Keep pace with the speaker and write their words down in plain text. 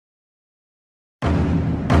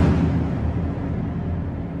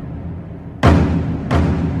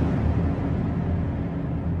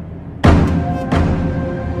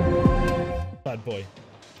bad boy.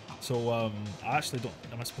 So, I actually don't...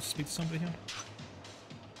 Am I supposed to speak to somebody here?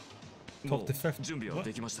 Talk to 50. What?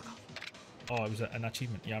 Oh, it was an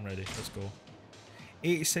achievement. Yeah, I'm ready. Let's go.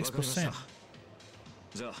 86%.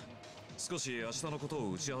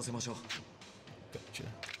 Gotcha.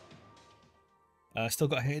 Still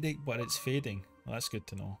got a headache, but it's fading. Well, that's good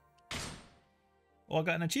to know. Oh, I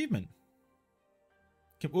got an achievement.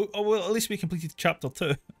 Oh, well, at least we completed chapter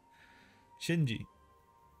 2. Shinji.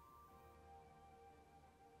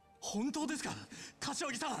 Are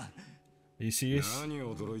you serious?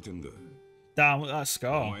 Damn, look at that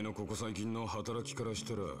scar. He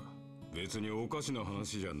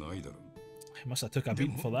must have took a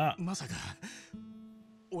beating for that.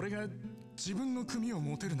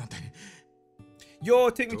 Yo,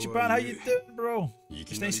 take me to Japan, how you doing, bro?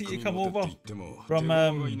 It's nice that you come over from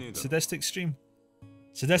Sadistic stream.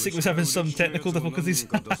 Sadistic was having some technical difficulties.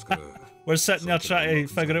 We're sitting there trying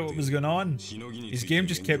to figure out what was going on. His game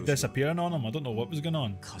just kept disappearing on him. I don't know what was going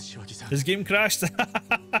on. His game crashed.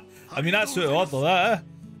 I mean, that's out of order, that,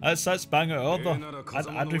 eh? That's bang out of order.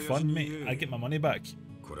 I'd refund, mate. I'd get my money back.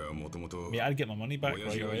 Mate, I'd get my money back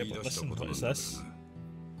right away, but listen, what is this?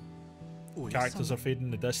 Characters are fading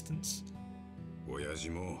in the distance.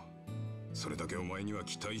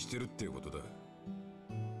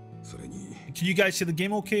 Can you guys see the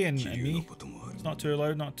game okay and me? It's not too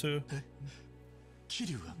loud, not too...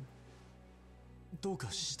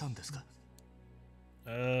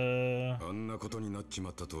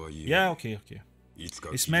 Yeah, okay.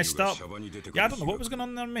 It's messed up. Yeah, I don't know what was going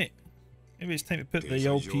on there, mate. Maybe it's time to put the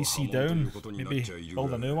old PC down. Maybe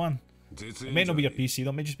build a new one. It may not be a PC,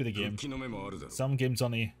 that may just be the game. Some games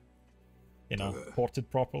only, you know, ported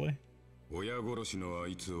properly.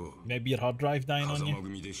 Maybe your hard drive dying on you.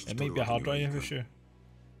 It might be a hard drive for sure.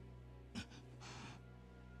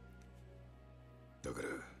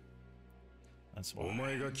 That's why.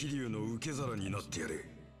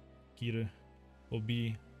 Kiryu will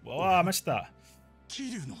be... Oh, I missed that.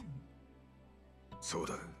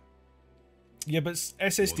 Yeah, but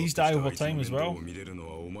SSDs die over time as well.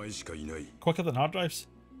 Quicker than hard drives.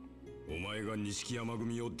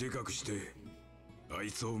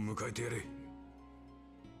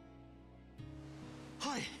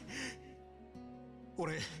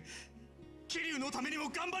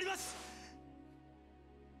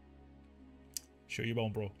 Sure you will,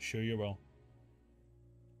 bro. Sure you will.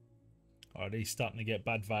 Already starting to get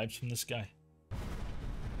bad vibes from this guy.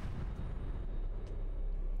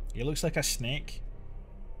 He looks like a snake.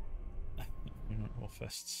 All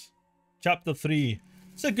fists. Chapter 3.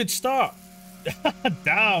 It's a good start.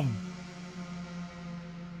 Damn.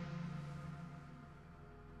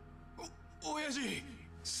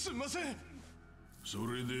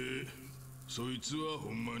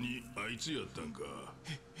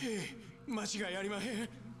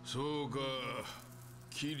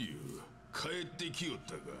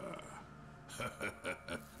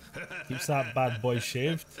 Keeps that bad boy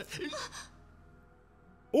shaved.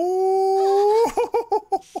 Oh!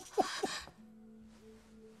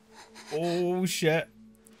 Oh shit.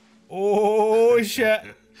 Oh shit.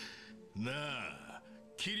 Nah,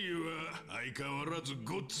 Kiryu wa aikawarazu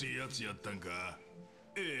gotsu yatsu yattan ka?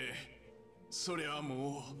 Soria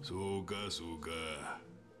mou. Sou ka.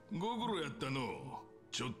 Gogoro yatta no.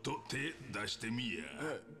 Chotto te dashite mi ya.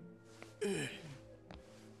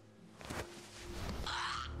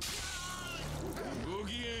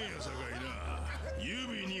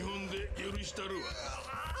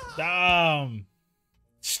 Damn!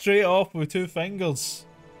 Straight off with 2 fingers.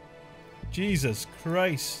 Jesus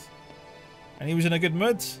Christ. And he was in a good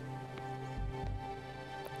mood.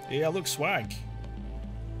 Yeah, I look swag.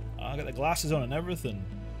 I got the glasses on and everything.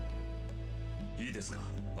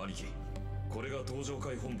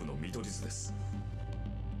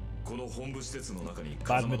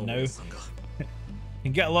 Bad mood now.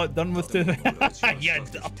 Can get a lot done with 2. Yeah,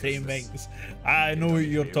 dirty minx. I know what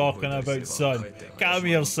you're talking about, son. Calm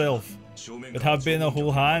yourself. It have been a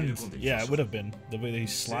whole hand. Yeah, it would have been. The way they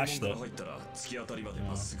slashed it. Yeah.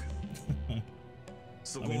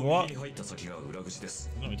 I mean, what? What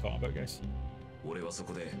are we talking about, guys? I'll wait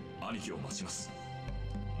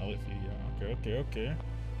for you, yeah. Okay.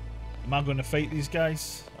 Am I going to fight these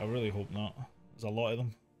guys? I really hope not. There's a lot of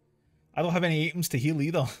them. I don't have any items to heal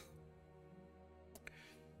either.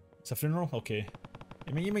 It's a funeral? Okay.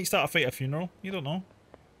 I mean, you might start a fight at a funeral. You don't know.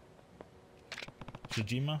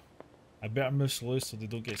 Shijima. I better move slow so they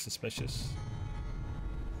don't get suspicious.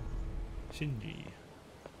 Shinji.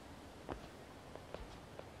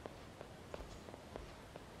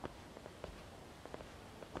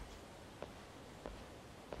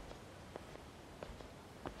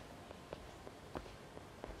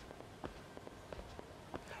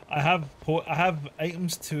 I have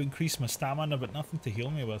items to increase my stamina, but nothing to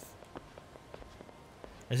heal me with.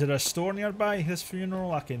 Is there a store nearby this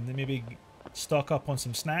funeral? I can maybe stock up on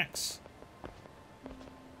some snacks.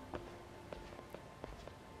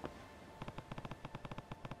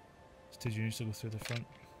 Stage you need to go through the front.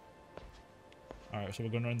 Alright, so we're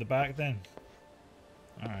going around the back then.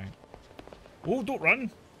 Alright. Oh, don't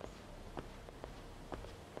run!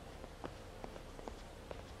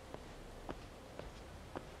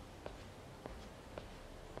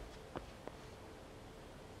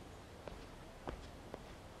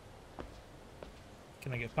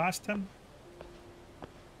 Can I get past him?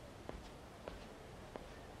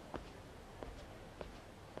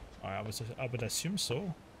 Alright, I would assume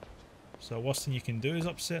so. So the worst thing you can do is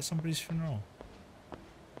upset somebody's funeral.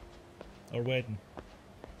 Or wedding.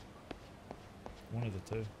 One of the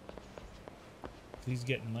two. Please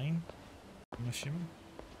get in line, I'm assuming.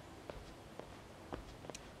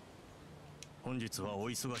 Can you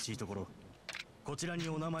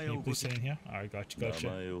please sit in here? Alright, gotcha.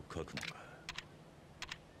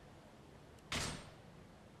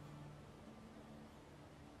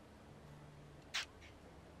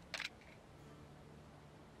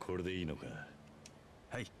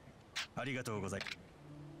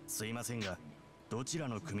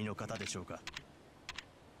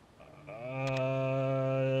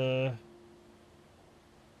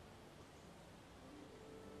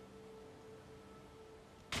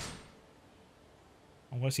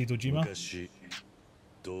 I'm gonna see Dojima.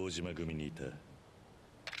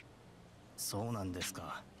 そうなんです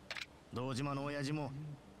か。堂島の親父も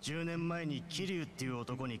10年前に桐生っていう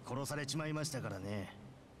男に殺されちまいましたからね。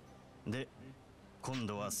で、今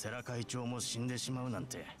度は世良会長も死んでしまうなん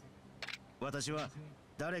て。私は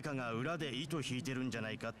誰かが裏で糸引いてるんじゃ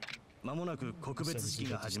ないか。間もなく告別式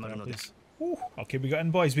が始まるのです。Okay, we got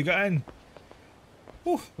in, boys. We got in.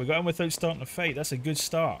 We got in without starting a fight. That's a good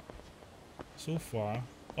start so far.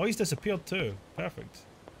 Oh, he's disappeared too. Perfect.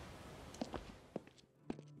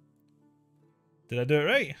 Did I do it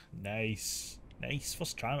right? Nice. Nice.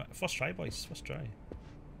 First try, boys. First try.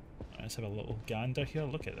 Right, let's have a little gander here.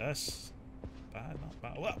 Look at this. Bad, not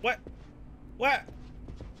bad. What?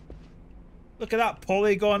 Look at that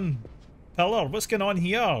polygon pillar. What's going on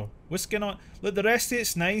here? What's going on? Look, the rest of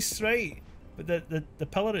it's nice, right? But the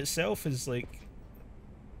pillar itself is like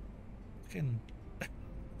fucking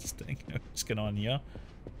what's going on here?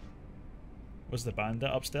 Where's the bandit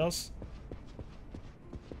upstairs?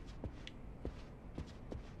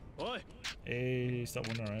 Hey, stop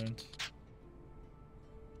wandering around.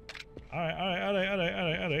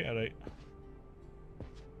 Alright.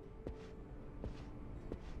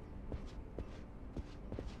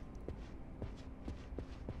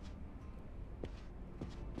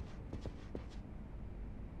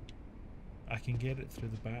 I can get it through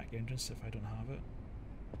the back entrance if I don't have it.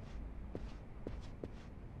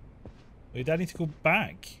 Wait, do I need to go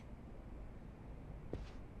back?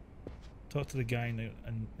 Talk to the guy in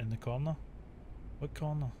the corner. What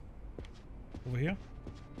corner? Over here?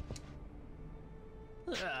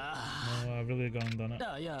 No, I've really gone and done it.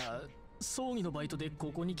 Aha! That's in the way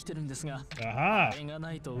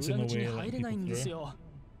like people through.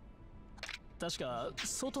 確か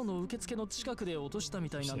外の受付の近くで落とした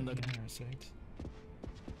みたいなんだけど。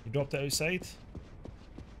You dropped it outside?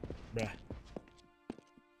 Bruh.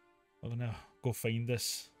 I'm gonna go find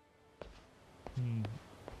this.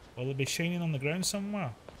 Will it be shining on the ground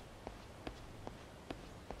somewhere?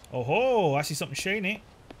 Oh ho! I see something shiny.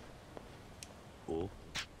 Oh.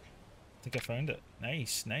 I think I found it.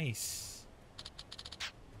 Nice.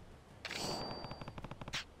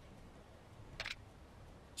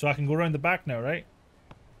 So I can go around the back now, right?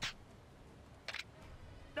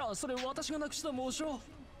 Uh-oh.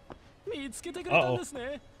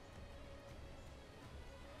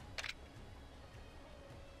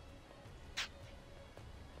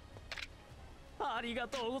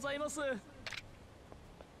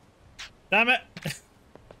 Damn it!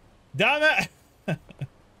 Damn it!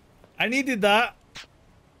 I needed that.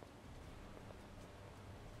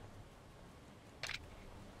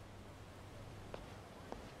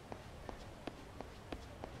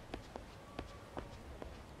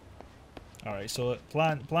 Alright, so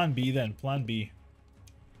plan B then. Plan B.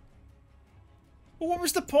 Well, what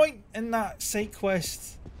was the point in that side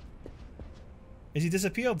quest? Is he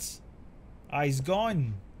disappeared? Ah, he's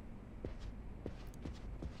gone.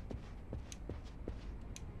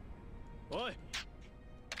 Oi.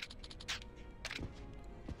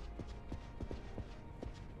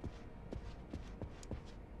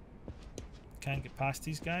 Can't get past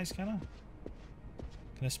these guys, can I?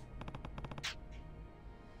 Can I?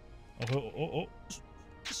 Oh.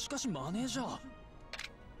 かしマネージャー。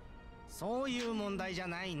そういう問題じゃ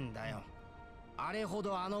ないんだよ。あれほ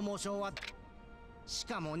どあの模章は、し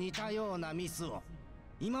かも似たようなミスを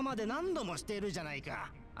今まで何度もしているじゃない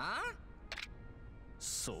か。あ？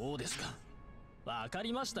そうですか。わか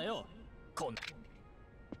りましたよ。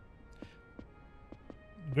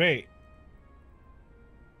Great.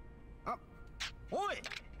 あ、おい。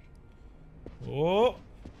Oh.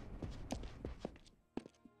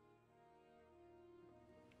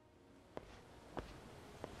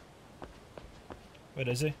 Where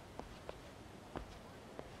is he?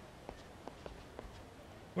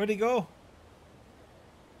 Where'd he go?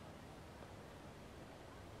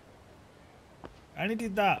 I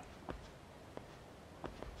needed that.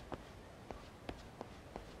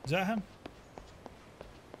 Is that him?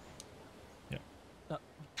 Yeah.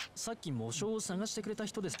 さっき模章を探してくれた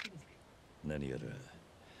人です。何やら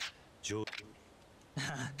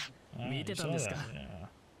見てたんですか。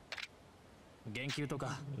言及と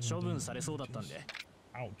か処分されそうだったんで。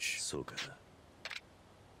そうか。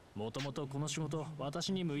もともとこの仕事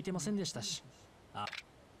私に向いてませんでしたし。あ、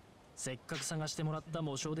せっかく探してもらった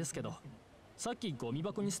模章ですけど、さっきゴミ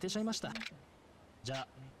箱に捨てちゃいました。じゃあ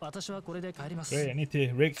私はこれで帰ります。Great, I need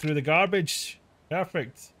to rake through the garbage.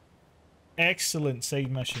 Perfect. Excellent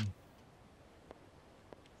side mission.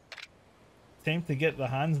 Time to get the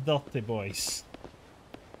hands dirty, boys.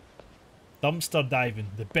 Dumpster diving,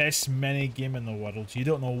 the best mini game in the world. You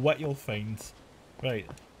don't know what you'll find. Right,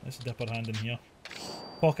 let's dip our hand in here.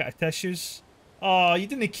 Pocket of tissues. Oh, you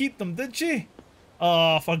didn't keep them, did you?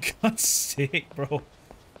 Oh, for God's sake, bro.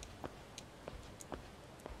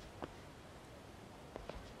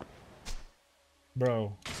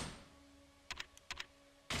 Bro.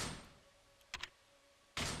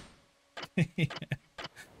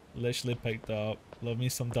 Literally picked up. Love me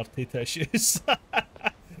some dirty tissues.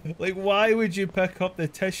 Like, why would you pick up the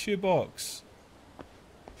tissue box?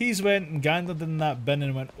 He's went and gandered in that bin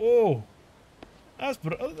and went, oh,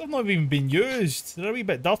 they've not even been used. They're a wee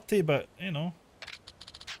bit dirty, but, you know.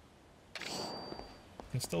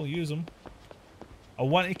 Can still use them. I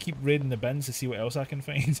want to keep raiding the bins to see what else I can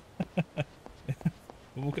find.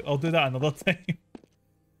 I'll do that another time.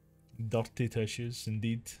 Dirty tissues,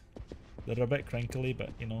 indeed. They're a bit crinkly, but,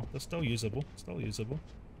 you know, they're still usable. Still usable.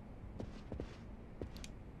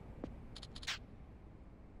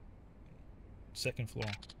 Second floor.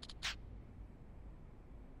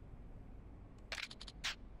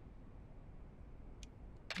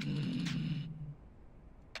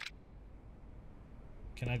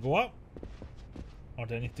 Can I go up? Or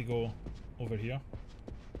do I need to go over here?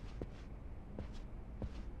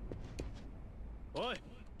 Oi.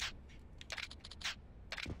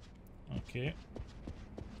 Okay.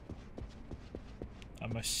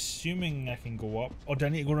 I'm assuming I can go up. Or do I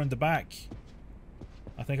need to go around the back?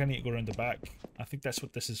 I think I need to go around the back. I think that's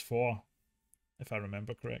what this is for. If I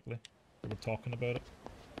remember correctly. We were talking about it.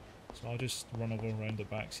 So I'll just run over around the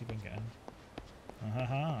back, see if I can get in.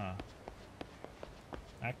 Ahaha.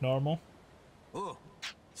 Act normal. Oh,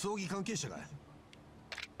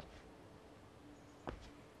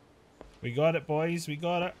 we got it, boys. We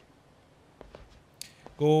got it.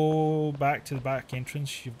 Go back to the back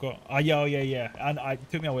entrance. You've got. Ah, yeah, yeah. And it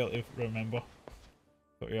took me a while to remember.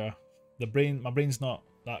 But yeah, my brain's not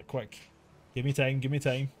that quick. Give me time. Give me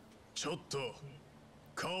time.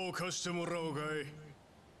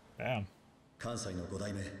 Damn. 関西の5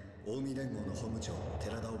代目近江連合の本部長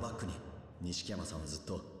寺田をバックに錦山さんはずっ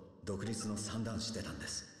と独立の算段してたんで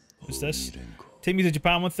す。 What's this? Take me to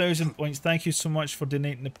Japan 1,000 points. Thank you so much for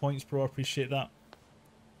donating the points, bro. I appreciate that.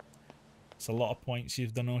 It's a lot of points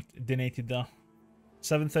you've donated there.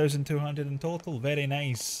 7,200 in total. Very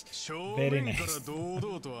nice. Very nice.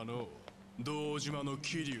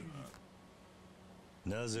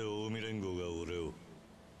 なぜ近江連合が俺を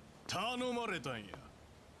頼まれたんや。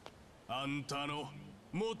あんたの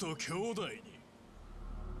元兄弟に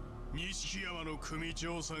錦山の組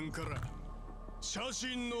長さんから写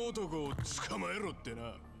真の男を捕まえろって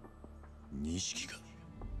な。錦が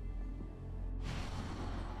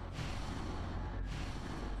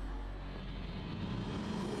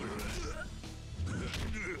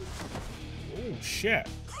Oh shit.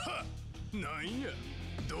 なんや、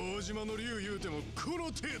堂島の竜言うてもこの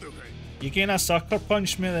程度かい。 You gonna sucker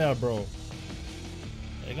punch me there, bro.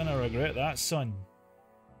 You're gonna regret that, son.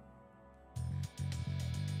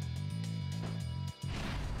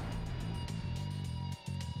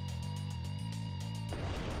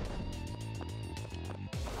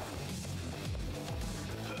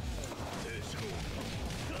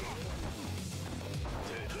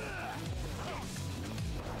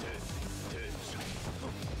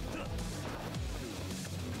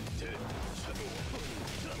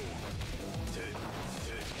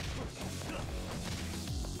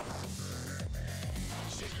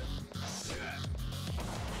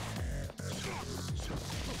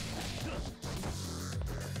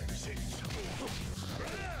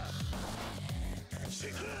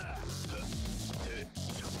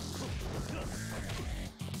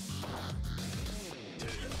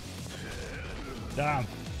 Damn.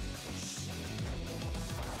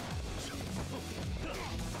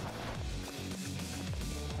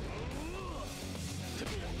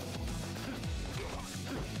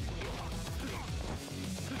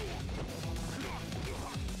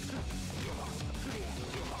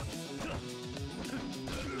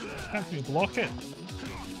 Can't you block it?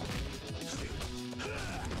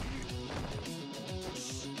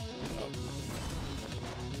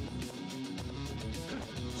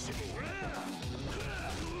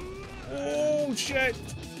 Oh shit!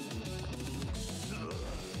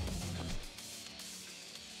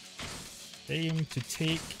 Aim to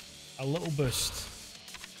take a little boost,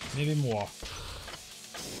 maybe more.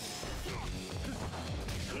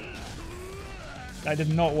 That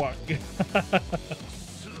did not work.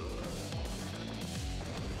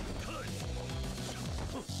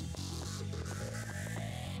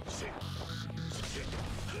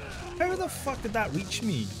 How the fuck did that reach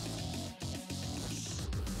me?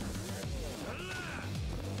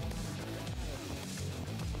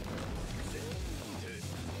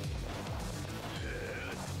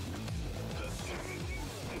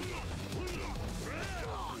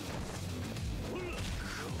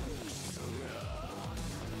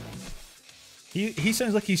 He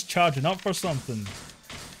sounds like he's charging up for something.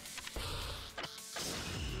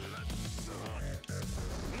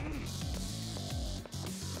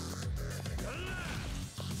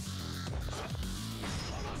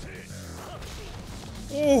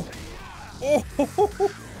 Oh! Oh!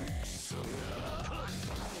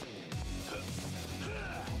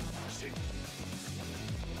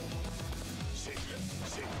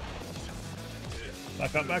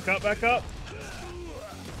 Back up, back up, back up!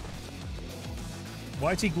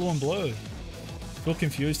 Why is he glowing blue? So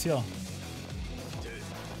confused here.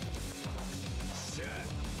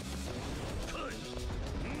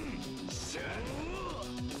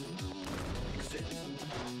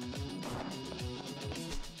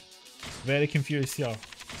 Very confused here.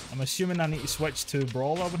 I'm assuming I need to switch to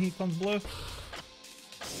Brawler when he comes blue.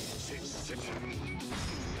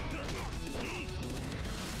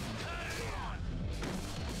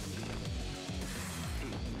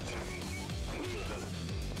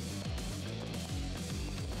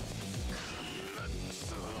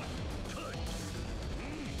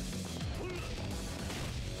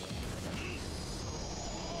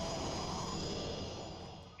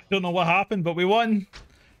 Don't know what happened, but we won!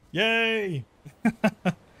 Yay!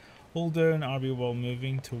 Hold down RB while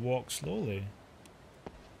moving to walk slowly.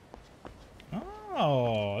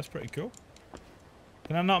 Oh, that's pretty cool.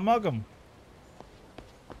 Can I not mug him?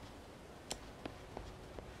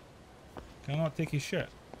 Can I not take his shit?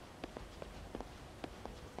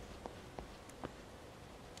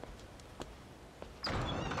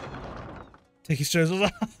 Take his trousers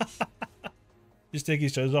off. Just take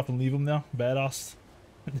his trousers off and leave him there. Badass.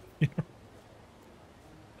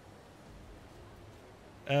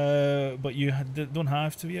 But you don't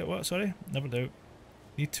have to yet. What? Sorry, never doubt.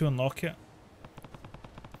 Need to unlock it.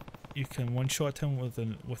 You can one-shot him with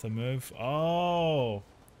a move. Oh.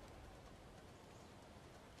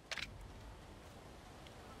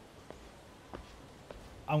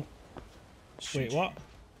 Wait, what?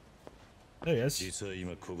 There he is.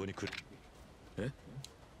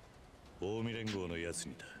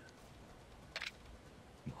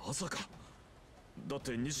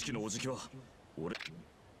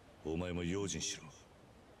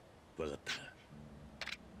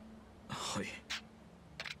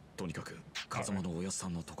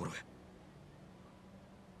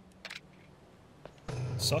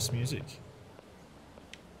 Sus music.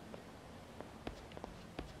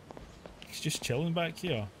 He's just chilling back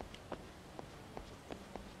here.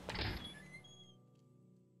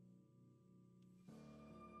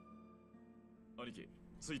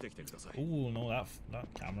 Oh no, that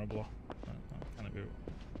camera blur. That can't be.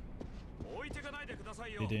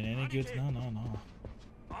 You doing any good? No.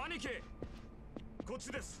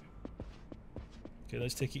 Okay,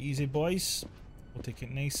 let's take it easy, boys. We'll take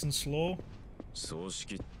it nice and slow. 葬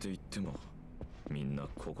式って言ってもみんな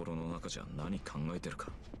心の中じゃ何考えてる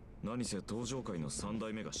か。何せ登場界の3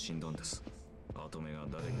代目が死んだんです。跡目が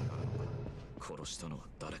誰になるのか、殺したのは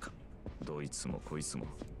誰か。どいつもこいつも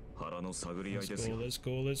腹の探り合いですよ。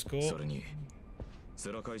それに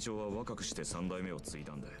世良会長は若くして3代目を継い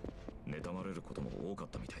だんで妬まれることも多かっ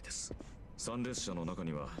たみたいです。参列者の中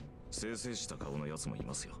には清々した顔のやつもい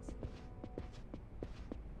ますよ。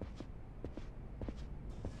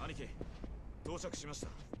兄貴、到着しました。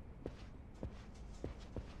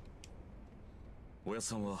おや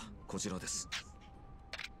さんはこちらです。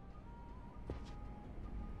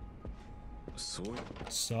そういう。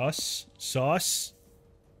Sus.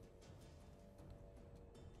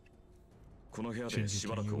 この部屋でし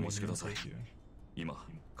ばらくお待ちください。今、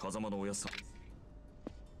風間のおやさん。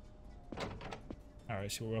Alright,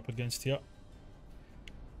 so we're up against here.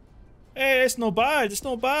 Hey, it's not bad, it's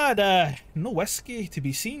not bad. No whiskey to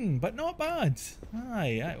be seen, but not bad.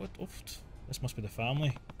 Aye, what, this must be the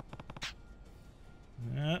family.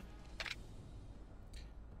 Yeah.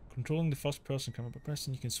 Controlling the first person camera, but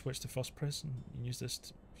pressing you can switch to first person. You can use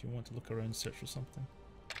this if you want to look around, search for something.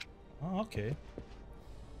 Oh, okay.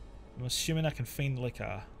 I'm assuming I can find like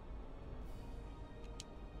a...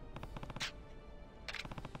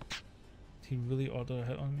 Did he really order a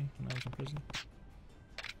hit on me when I was in prison?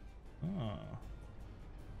 Oh.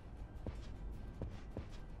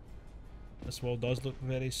 This wall does look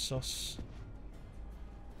very sus.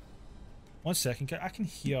 1 second, I can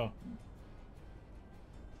hear...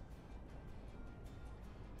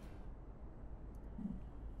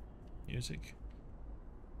 music.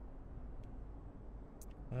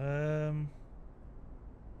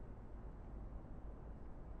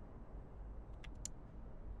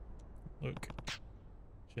 Look.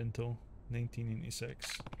 Gentle,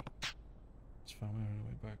 1986. His family ran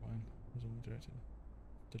away back when he was only directed.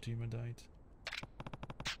 The dreamer died.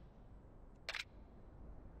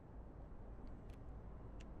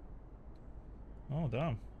 Oh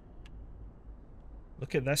damn.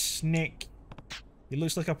 Look at this snake. He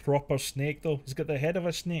looks like a proper snake though. He's got the head of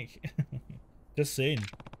a snake. Just saying.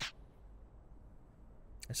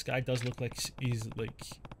 This guy does look like he's like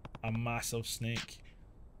a massive snake.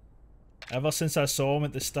 Ever since I saw him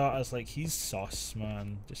at the start, I was like, he's sus,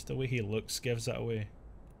 man. Just the way he looks gives it away.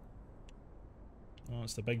 Oh,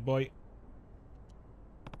 it's the big boy.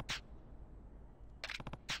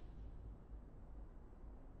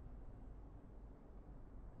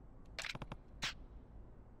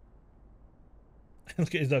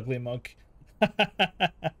 Look at his ugly mug.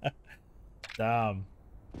 Damn.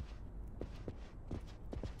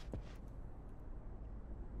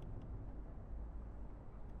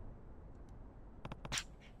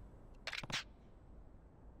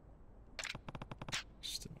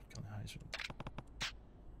 Still kind of high.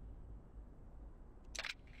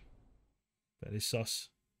 Very sus.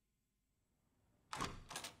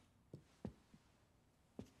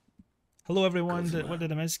 Hello everyone, what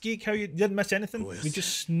did I miss? Geek, how you didn't miss anything? We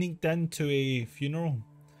just sneaked into a funeral.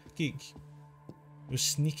 Geek. We're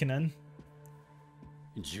sneaking in.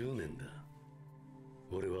 10年だ。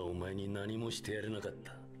俺はお前に何もしてやれなかっ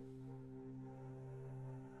た。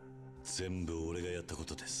全部俺がやったこ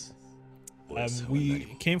とです。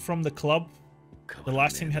We came from the club the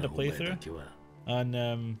last time we had a playthrough,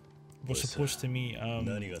 and we're supposed to meet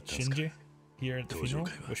Shinji here at the funeral,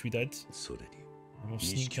 which we did. And we'll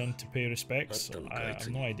sneak in to pay respects. I have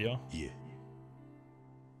no idea.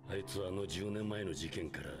 あいつはあの10年前の事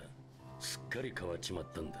件からすっかり変わっちま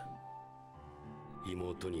ったんだ。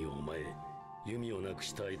妹にお前、ユミを亡く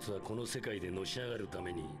したあいつはこの世界でのし上がるた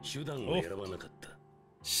めに手段を選ばなかった。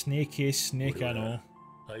Snakey snake, I know.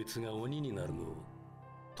 あいつが鬼になるのを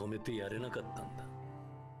止めてやれなかったんだ。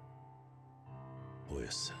おや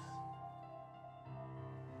っさ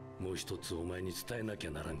ん、もう一つお前に伝えなき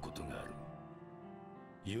ゃならんことがある。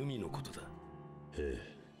ユミのことだ。え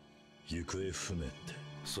え、行方不明って。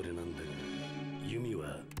それなんだが、ユミ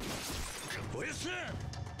は。おやっさん。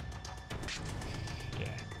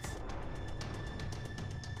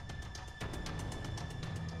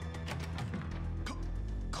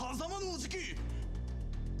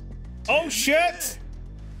Oh shit!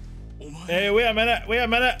 Hey, wait a minute, wait a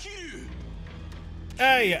minute.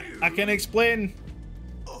 Hey, I can explain.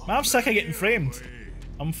 Man, I'm sick of getting framed.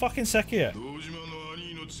 I'm fucking sick of it.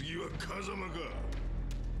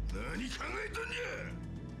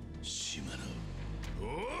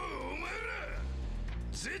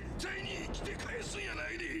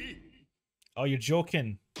 Oh, you're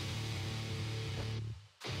joking.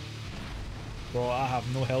 Bro, I have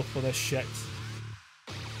no health for this shit.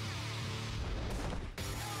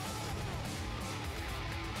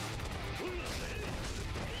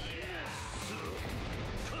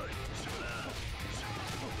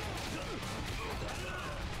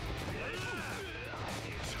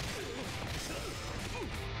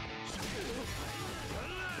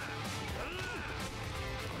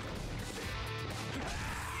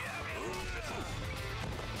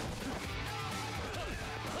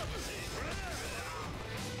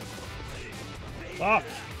 Fuck.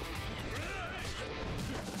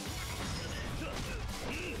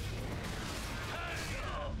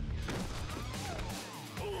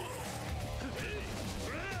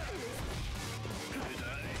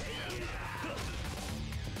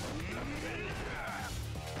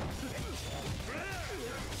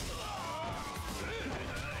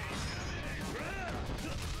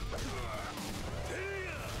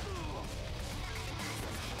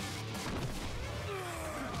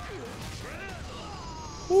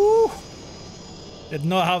 Did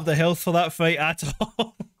not have the health for that fight at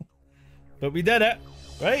all. But we did it.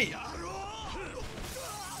 Right.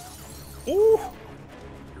 Ooh.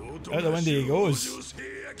 Out the window he goes.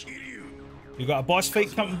 You got a boss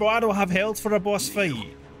fight coming, bro? I don't have health for a boss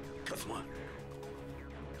fight.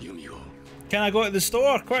 Can I go to the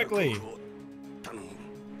store quickly?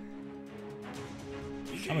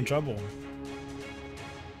 I'm in trouble.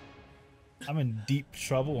 I'm in deep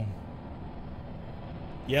trouble.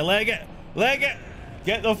 Yeah, leg it! Leg it!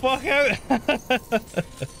 Get the fuck out!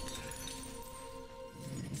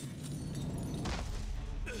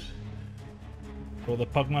 Bro, the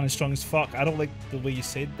Pugman is strong as fuck. I don't like the way you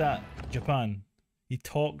said that, Japan. He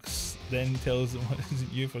talks, then tells them, what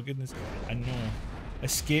isn't you, for goodness. I know.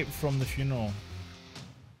 Escape from the funeral.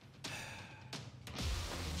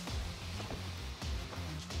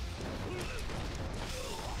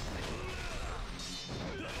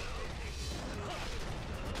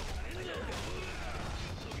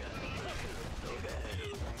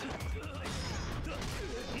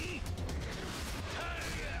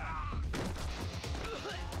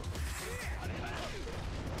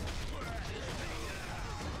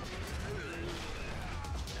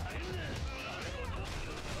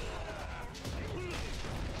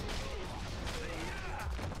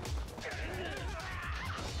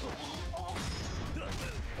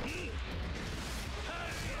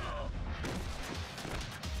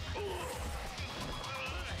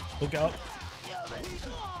 Look up.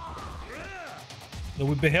 There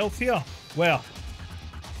would be health here. Where?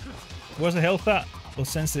 Where's the health at? Well,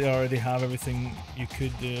 since they already have everything, you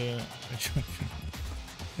could.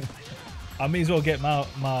 I may as well get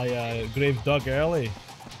my grave dug early.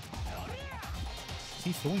 Is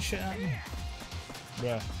he throwing shit at me?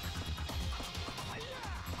 Bruh.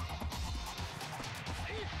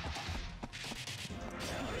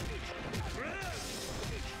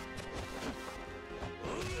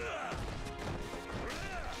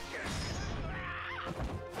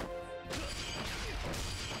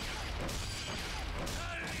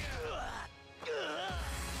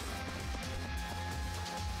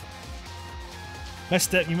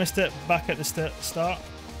 Missed it, you missed it back at the start.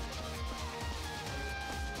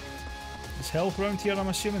 There's health around here, I'm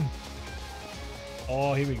assuming.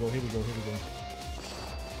 Oh, here we go, here we go, here we go.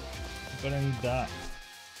 I'm gonna need that.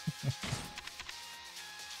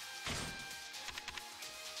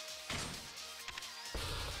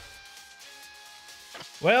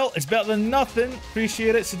 Well, it's better than nothing.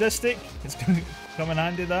 Appreciate it, Sadistic. It's gonna come in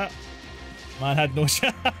handy, that. Man had no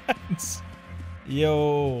chance.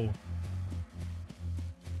 Yo.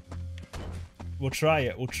 We'll try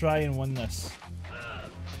it. We'll try and win this.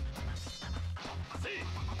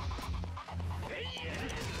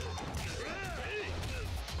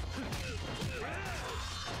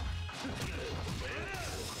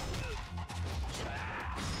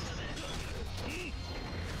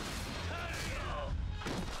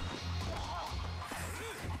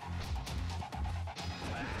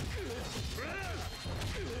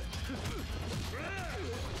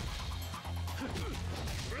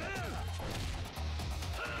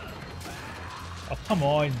 Oh, come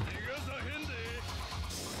on.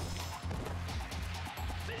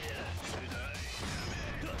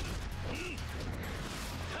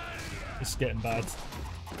 It's getting bad.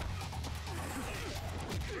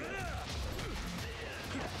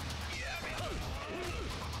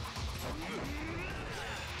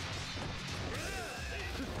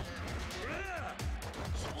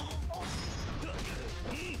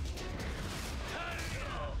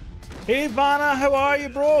 Hey Vanna, how are you,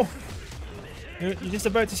 bro? You're just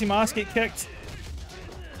about to see my ass get kicked.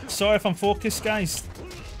 Sorry if I'm focused, guys.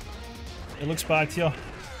 It looks bad here.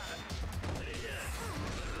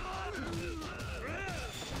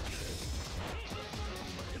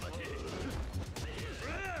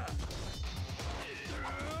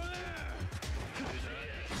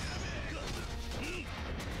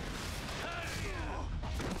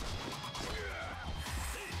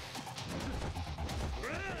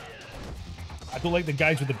 I don't like the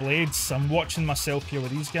guys with the blades. I'm watching myself here with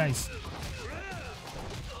these guys.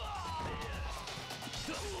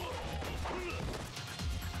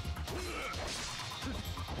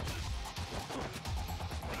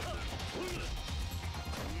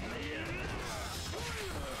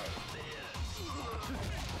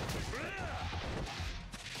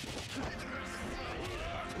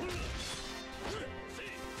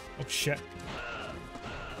 Oh shit.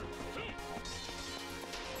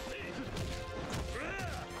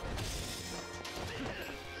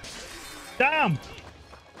 Damn!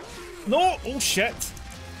 No! Oh shit!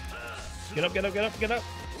 Get up, get up, get up, get up!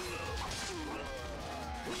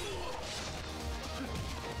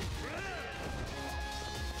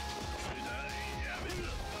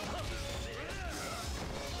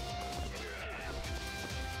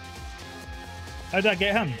 How did I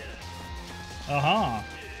get him? Aha.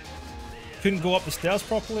 Couldn't go up the stairs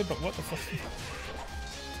properly, but what the fuck?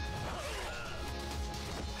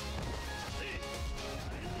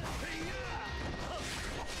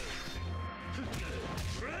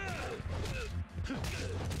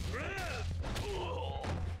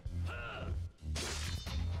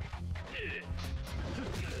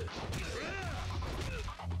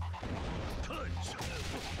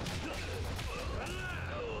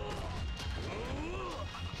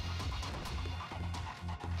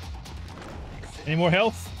 Any more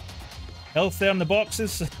health? Health there in the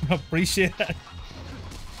boxes? Appreciate it.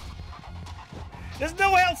 There's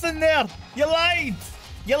no health in there! You lied!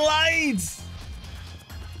 You lied!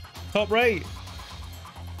 Top right.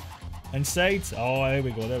 Inside. Oh, there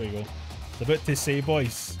we go, there we go. It's about to say,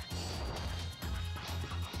 boys.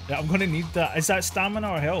 Yeah, I'm gonna need that. Is that stamina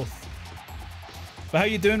or health? But how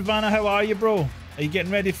you doing, Vanna? How are you, bro? Are you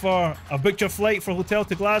getting ready for... I've booked your flight for hotel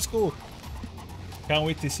to Glasgow. Can't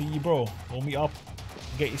wait to see you, bro. We'll meet up,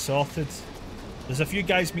 get you sorted. There's a few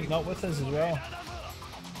guys meeting up with us as well.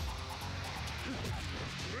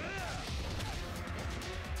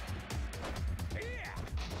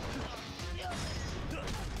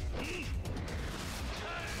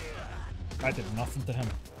 I did nothing to him.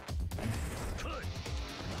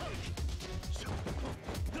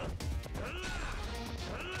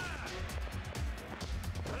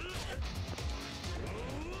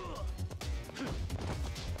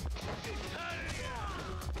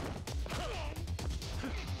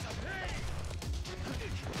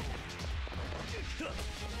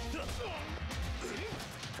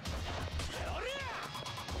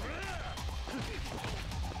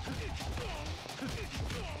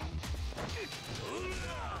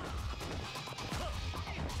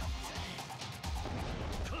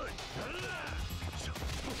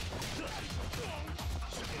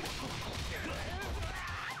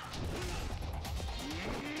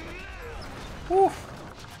 Whew.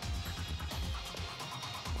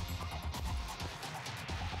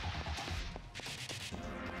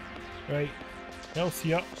 Right,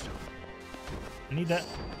 healthy up. I need that.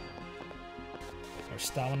 Or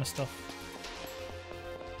stamina stuff.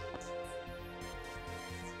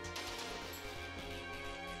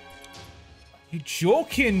 You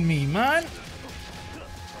joking me, man?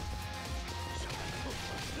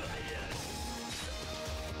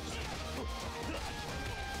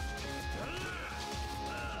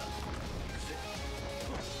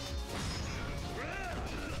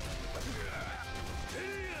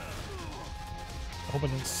 I hope I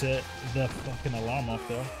didn't set the fucking alarm off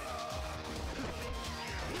there.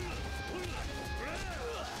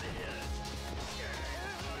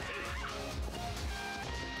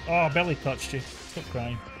 Oh, belly touched you. Stop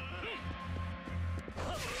crying.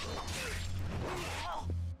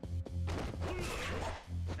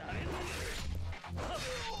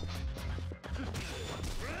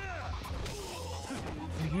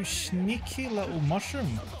 You sneaky little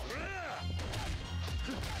mushroom.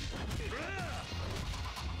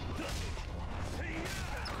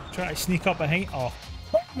 Try to sneak up behind. Oh,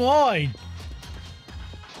 come on!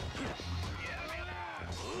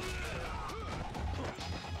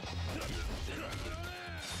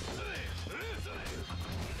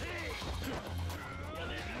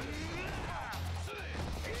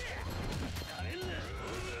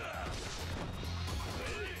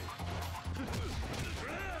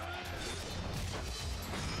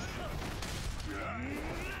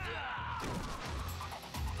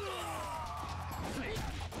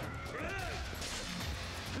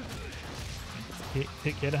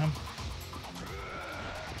 Take care of him.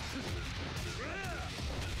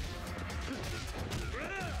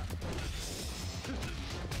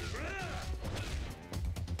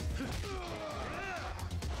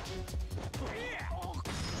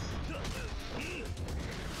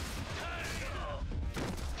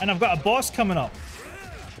 And I've got a boss coming up.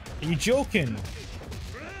 Are you joking?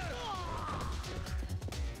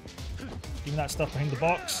 Even that stuff behind the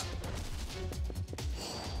box.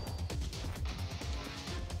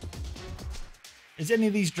 Is any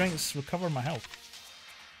of these drinks recover my health?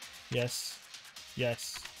 Yes.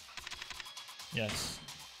 Yes. Yes.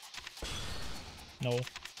 No.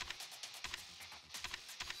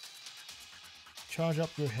 Charge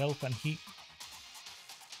up your health and heat.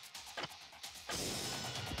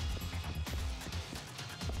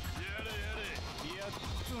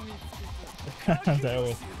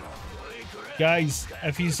 Guys,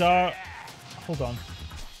 if he's hold on.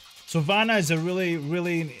 So Vanna is a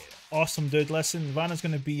really awesome dude. Listen, Vanna's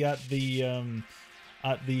going to be at the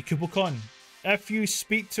KupoCon. If you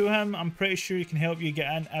speak to him, I'm pretty sure he can help you get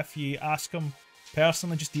in if you ask him.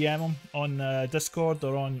 personally, just DM him on Discord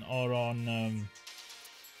or on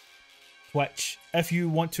Twitch if you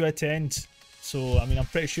want to attend. So I mean, I'm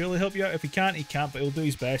pretty sure he'll help you out. If he can't, he can't, but he'll do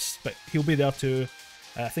his best. But he'll be there too.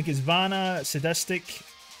 I think it's Vanna, Sadistic,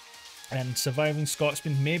 and Surviving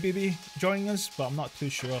Scotsman maybe be joining us, but I'm not too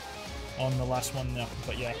sure on the last one there.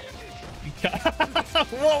 But yeah, you can't.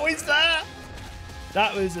 What was that?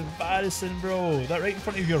 That was embarrassing, bro. That right in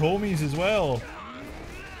front of your homies as well.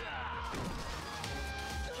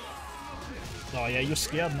 Oh yeah, you're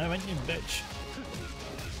scared now, aren't you, bitch?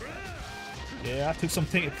 Yeah, I took some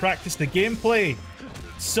time to practice the gameplay,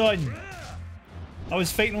 son. I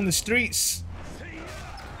was fighting on the streets.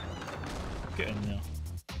 Get in there.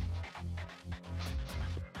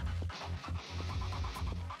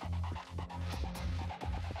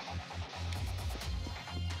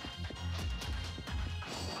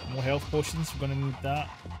 More health potions, we're gonna need that.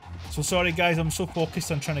 So sorry guys, I'm so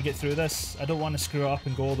focused on trying to get through this. I don't want to screw up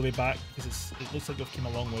and go all the way back because it looks like we've come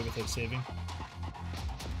a long way without saving.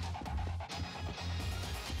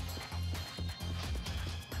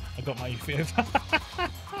 I got my fave.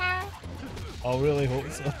 I really hope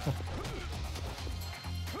so.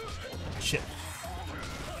 Shit.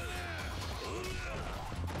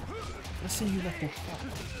 Listen, you little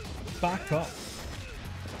fuck. Back up.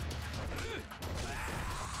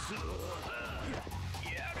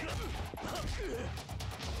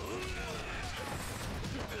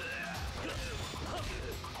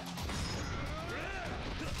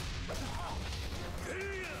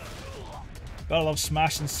 Gotta love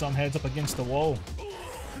smashing some heads up against the wall.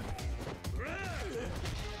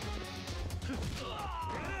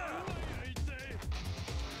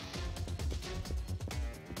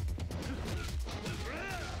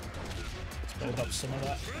 Let's build up some of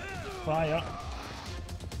that fire.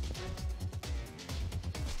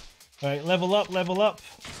 Alright, level up, level up.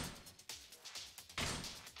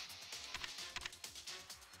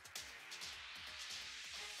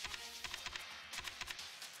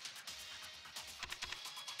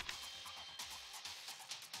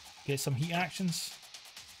 Get some heat actions.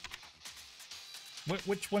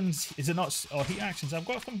 Which ones is it not? Oh, heat actions. I've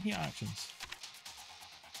got some heat actions.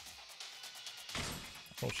 I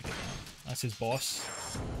probably should get that. That's his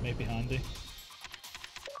boss. Maybe handy.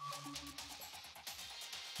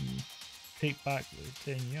 Take back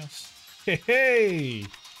 10 years. Hey, hey!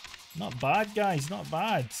 Not bad, guys. Not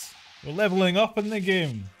bad. We're leveling up in the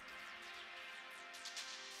game.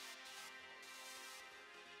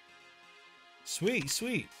 Sweet,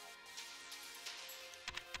 sweet.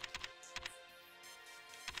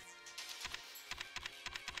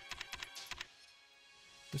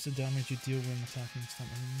 What's the damage you deal when attacking stunt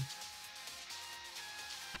enemies?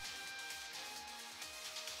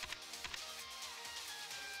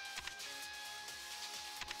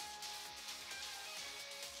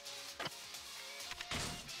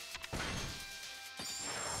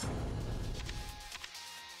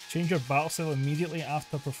 Change your battle style immediately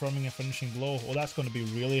after performing a finishing blow. Oh, that's going to be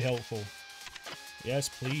really helpful. Yes,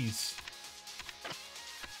 please.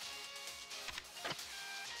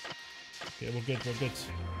 Okay, we're good, we're good.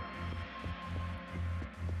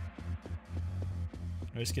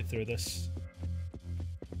 Let's get through this.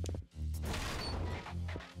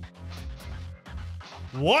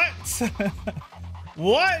 What?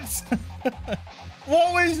 What?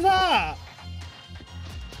 What was that?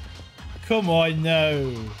 Come on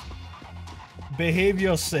now. Behave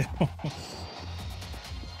yourself.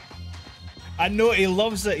 I know he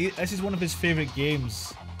loves it. This is one of his favorite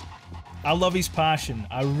games. I love his passion.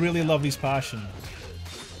 I really love his passion.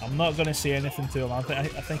 I'm not going to say anything to him. I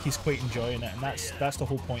think he's quite enjoying it, and that's the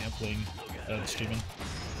whole point of playing streaming.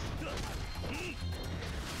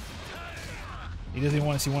 He doesn't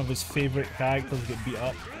want to see one of his favourite characters get beat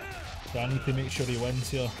up, so I need to make sure he wins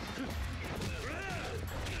here.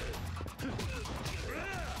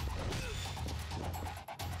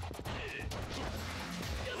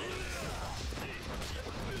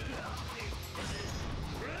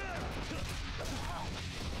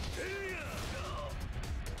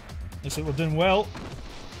 Looks like we're doing well.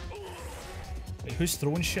 Wait, who's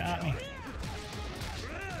throwing shit at me?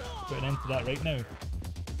 Put an end to that right now.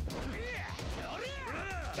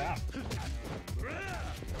 Damn.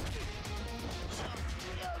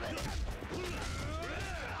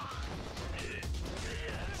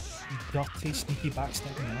 Dirty, sneaky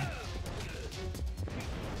backstabbing that.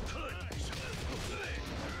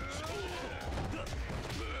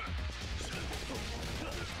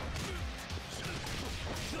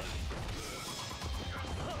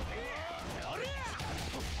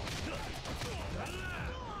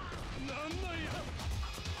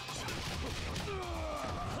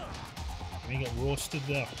 roasted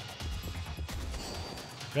there.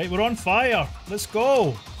 Right, we're on fire. Let's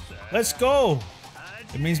go. Let's go.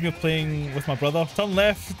 It means me playing with my brother. Turn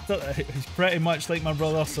left. He's pretty much like my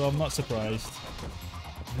brother, so I'm not surprised.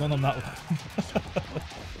 I've known him that long.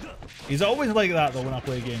 He's always like that though when I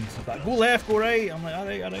play games. He's like, go left, go right. I'm like,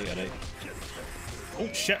 alright, alright, alright.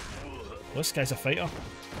 Oh shit. This guy's a fighter.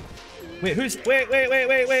 Wait, who's... Wait.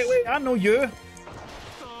 I know you.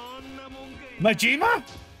 Majima?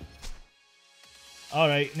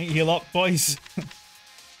 Alright, need to heal up, boys.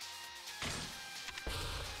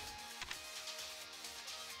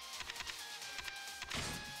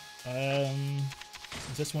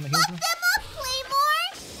 Is this one that heals me?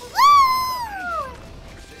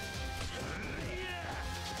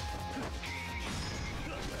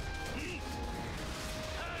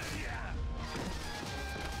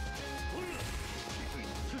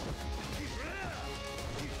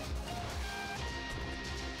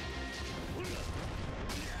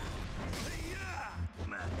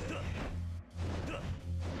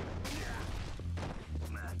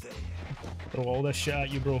 Throw all this shit at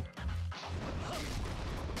you, bro.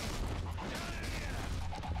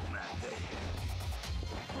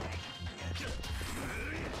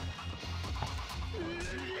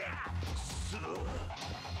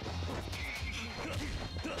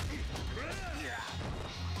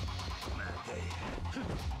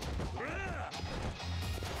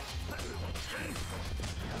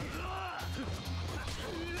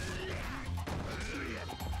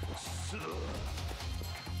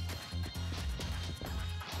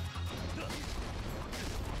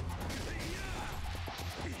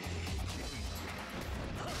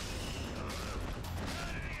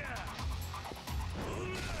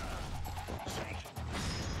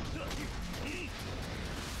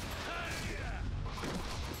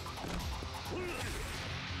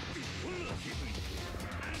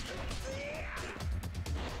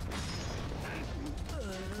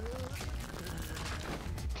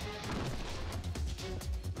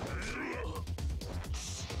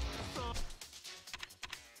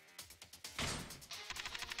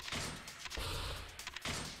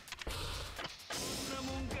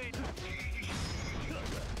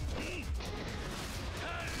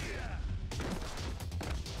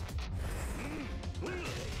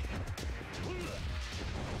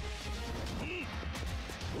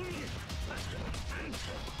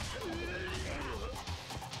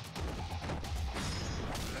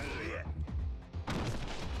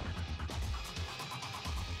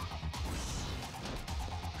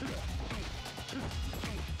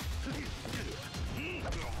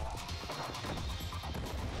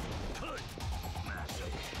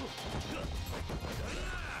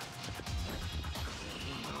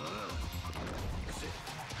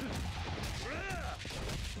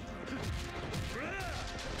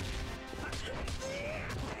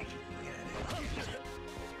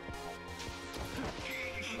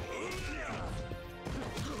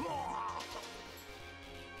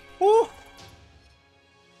 Woo!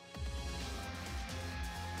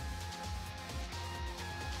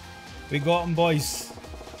 We got him, boys.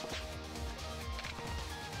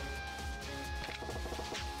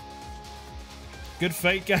 Good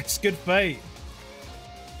fight, guys. Good fight.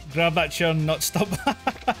 Grab that chair and not stop.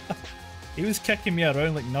 He was kicking me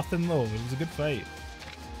around like nothing, though. It was a good fight.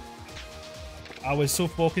 I was so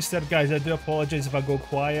focused there, guys. I do apologise if I go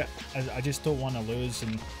quiet. I just don't want to lose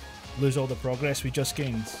and lose all the progress we just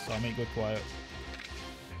gained, so I might go quiet.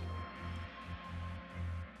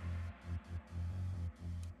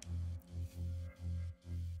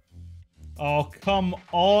 Oh, come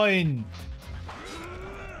on!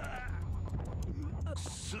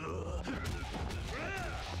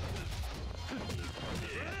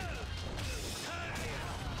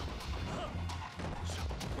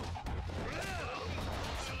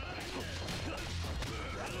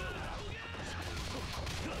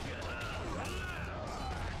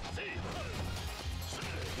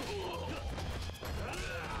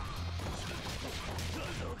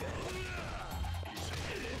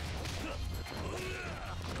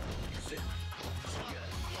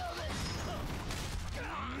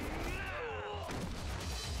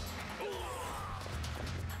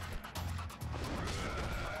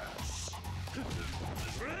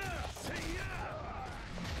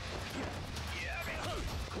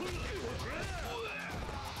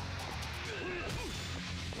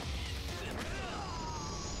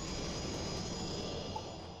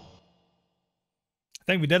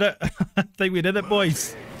 I think we did it. I think we did it,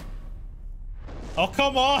 boys. Oh,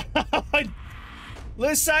 come on! Look at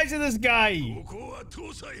the size of this guy!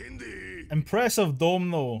 Impressive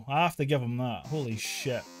dome, though. I have to give him that. Holy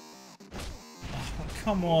shit. Oh,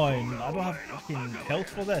 come on. I don't have fucking health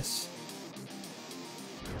for this.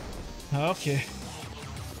 Okay.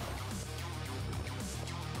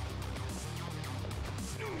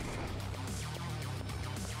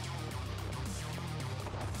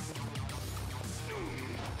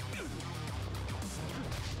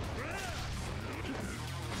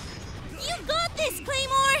 You got this,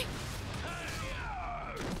 Claymore!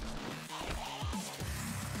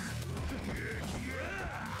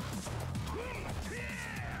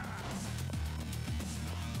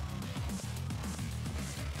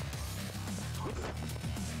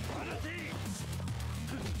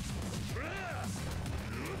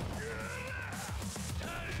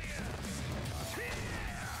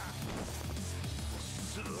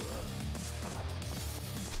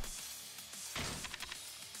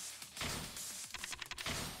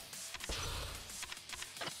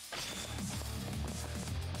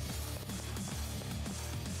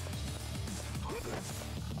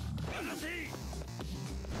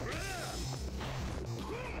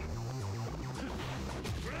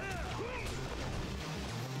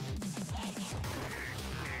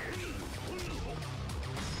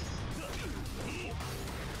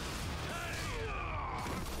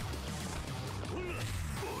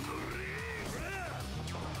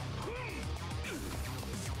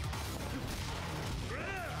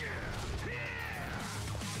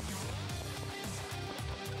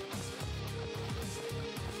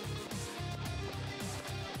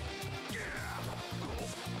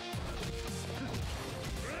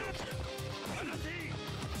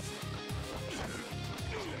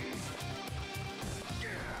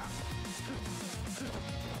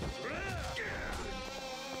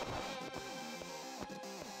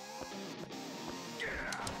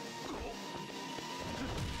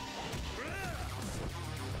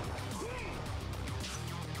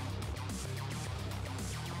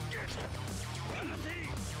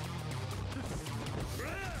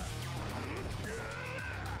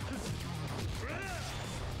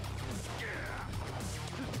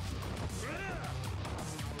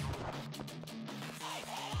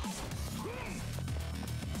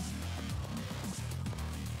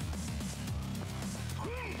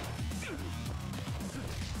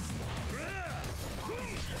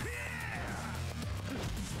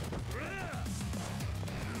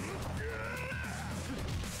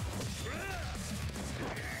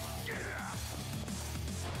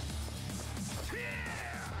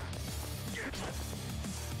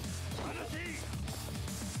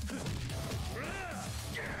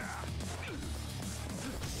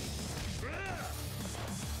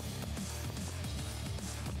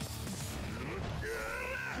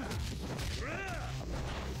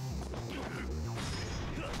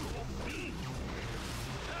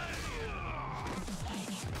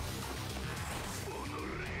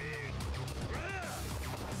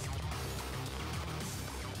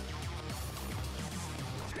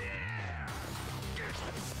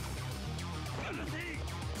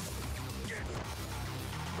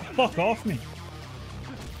 Fuck off me.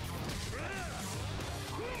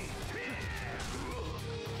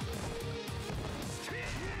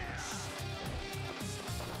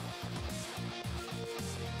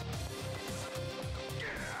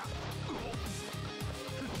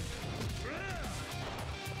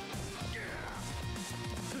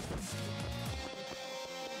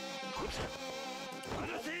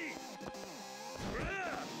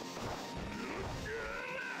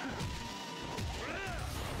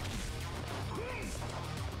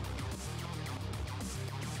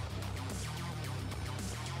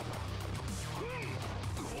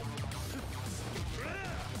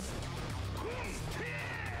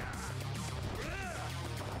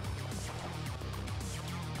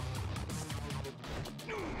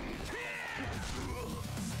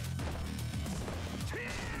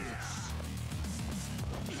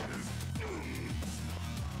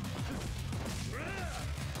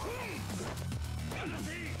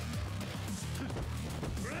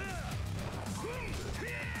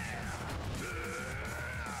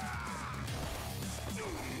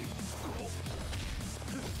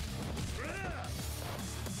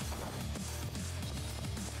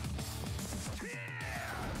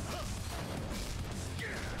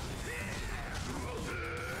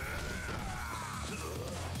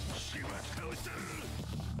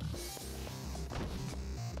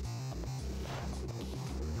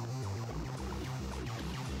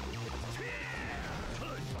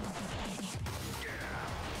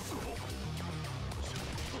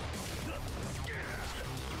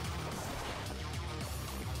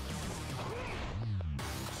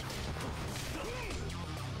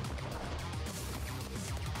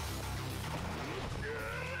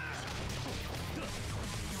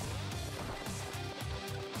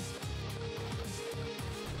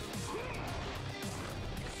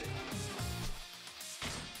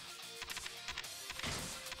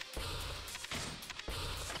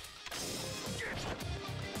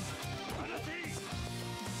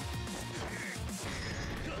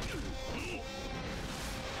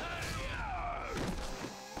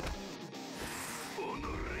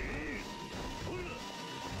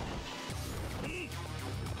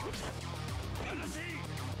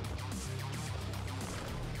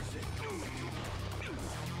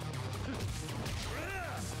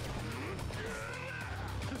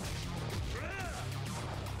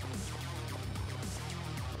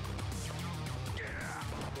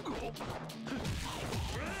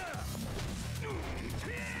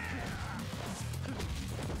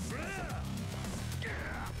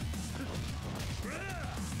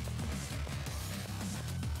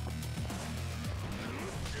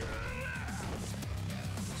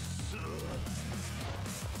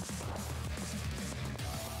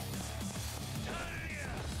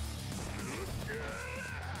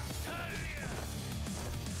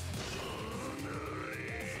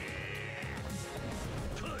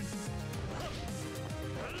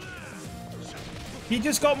 He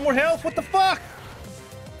just got more health. What the fuck?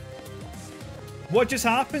 What just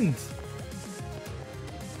happened?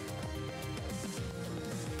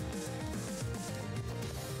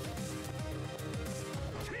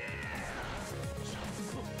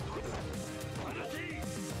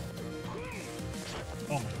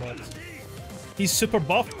 Oh my god. He's super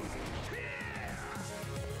buff.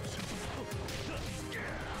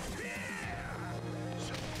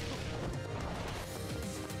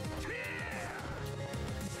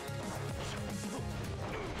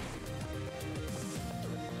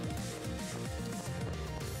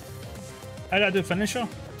 How did I do finisher?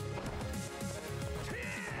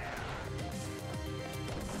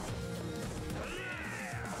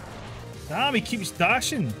 Damn, he keeps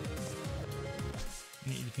dashing. I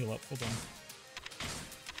need to heal up, hold on.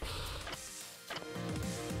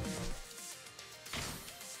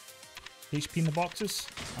 HP in the boxes?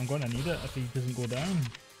 I'm going to need it if he doesn't go down.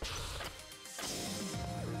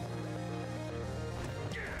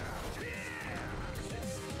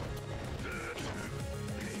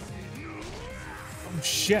 Oh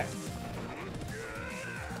shit.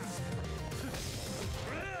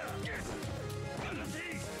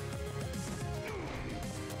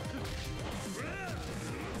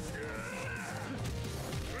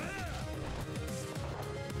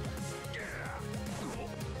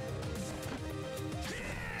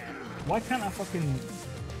 Why can't I fucking...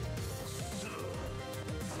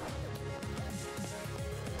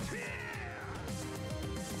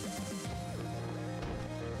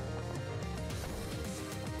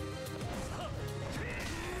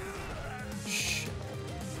 Shit.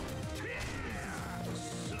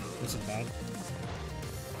 This is bad.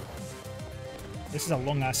 This is a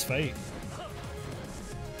long ass fight.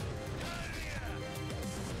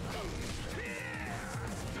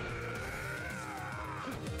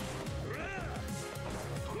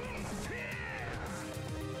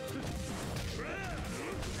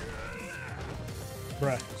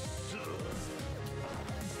 Bruh.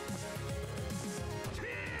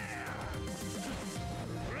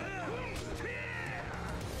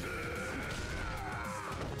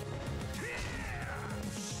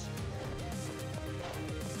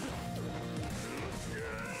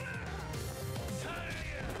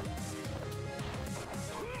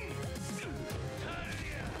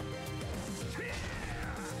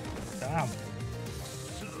 Damn.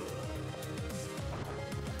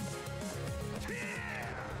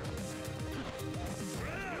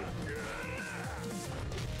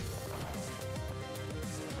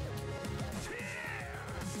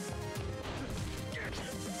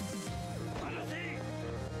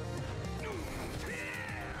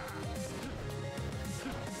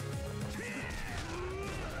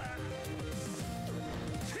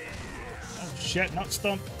 Oh shit, not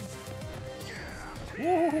stump.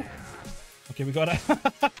 Woo. Okay, we got it.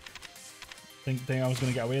 think I was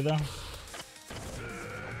gonna get away there.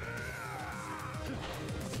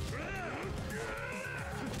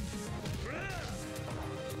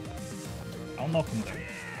 I'll knock him down.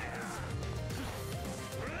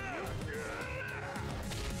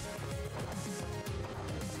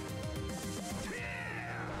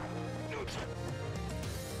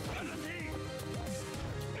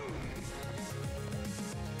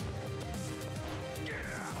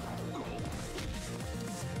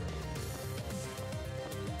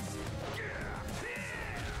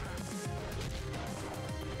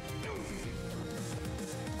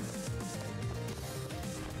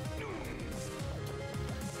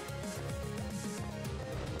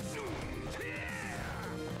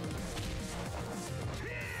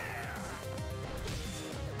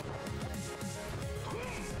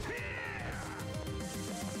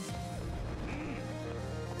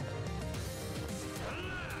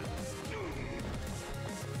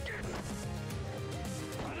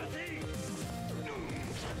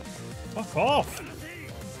 Fuck off!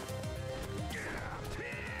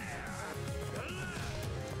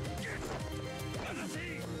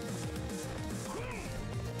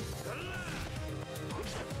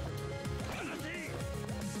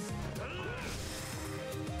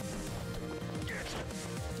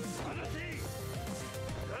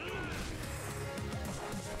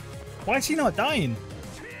 Why is he not dying?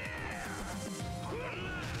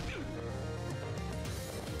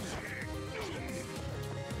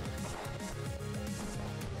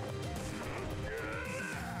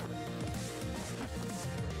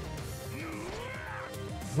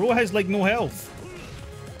 Bro has like no health.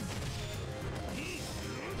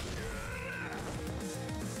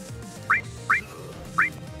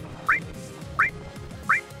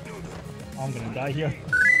 I'm gonna die here.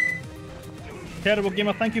 Terrible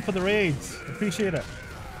gamer, thank you for the raids. Appreciate it.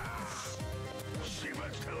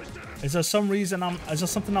 Is there some reason is there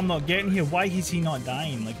something I'm not getting here? Why is he not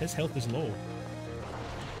dying? Like, his health is low.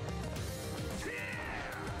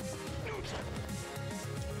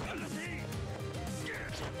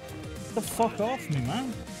 Get the fuck off me,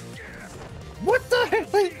 man. What the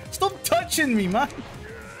heck? Like, stop touching me, man.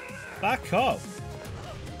 Back up.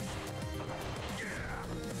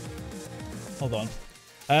 Hold on.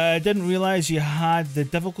 I didn't realize you had the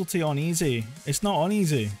difficulty on easy. It's not on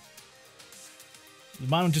easy. The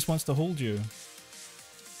man just wants to hold you.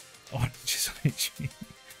 Oh, just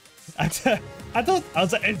I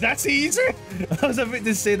was like, that's easy? I was about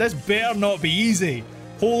to say, this better not be easy.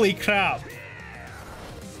 Holy crap.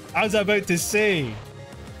 I was about to say.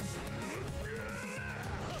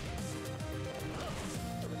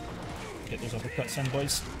 Get those uppercuts in,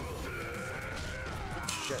 boys.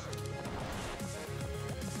 Shit.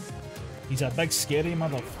 He's a big scary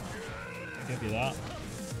mother. I'll give you that.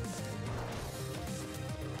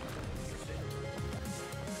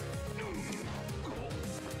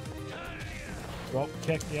 Drop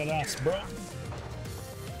kick your ass, bro.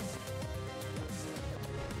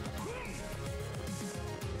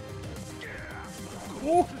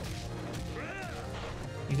 Oh!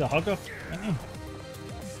 He's a hugger, isn't he?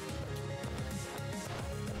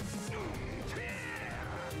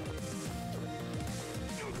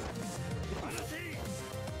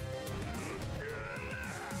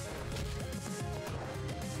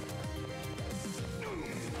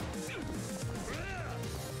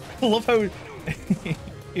 I love how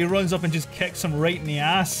he runs up and just kicks him right in the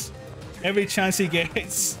ass every chance he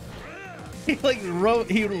gets. He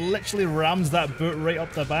literally rams that boot right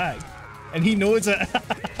up the back, and he knows it.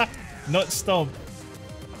 Not stop.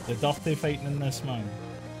 The dirty fighting in this, man.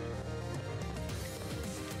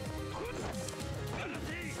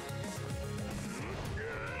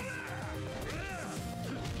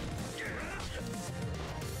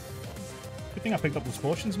 Good thing I picked up those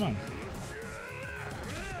potions, man.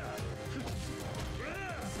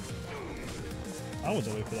 I was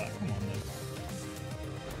away for that. Come on, then.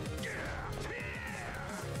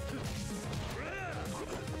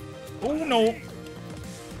 Oh no!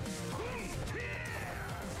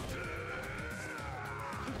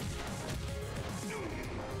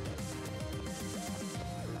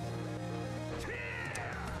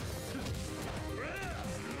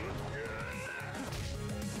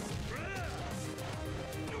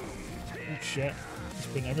 Oh shit! He's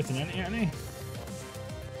putting everything in here, isn't he?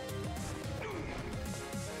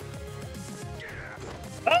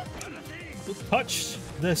 Ah! Don't touch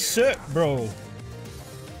the suit, bro.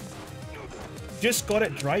 Just got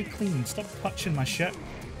it dry cleaned. Stop touching my shit.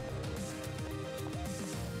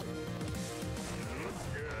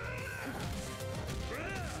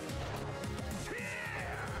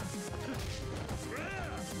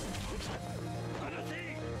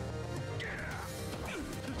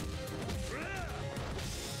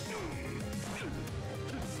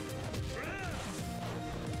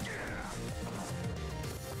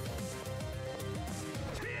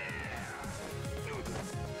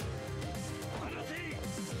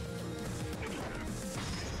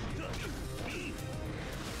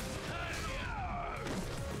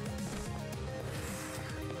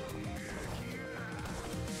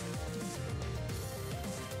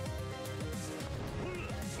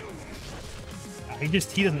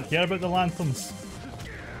 He doesn't care about the lanterns.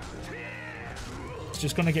 It's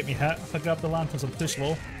just gonna get me hit if I grab the lanterns. I'm too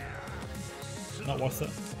slow. Not worth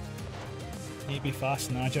it. Need to be fast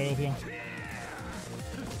and agile here.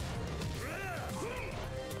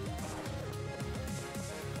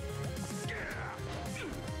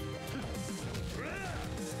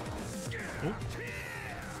 Oh.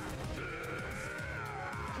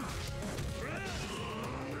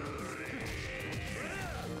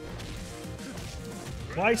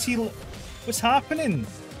 Why is he... What's happening?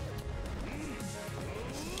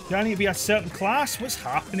 Do I need to be a certain class? What's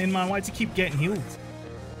happening, man? Why does he keep getting healed?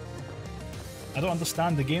 I don't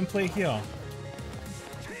understand the gameplay here.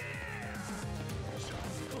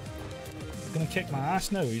 He's gonna kick my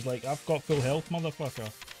ass now. He's like, I've got full health,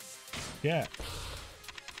 motherfucker. Yeah.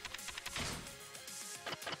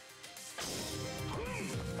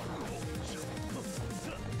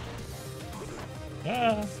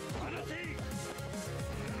 Ah.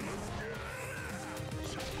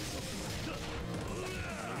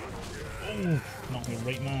 Oh, knocked me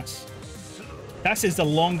right in the ass. This is the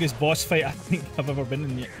longest boss fight I think I've ever been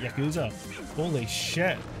in Yakuza. Holy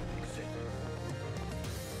shit.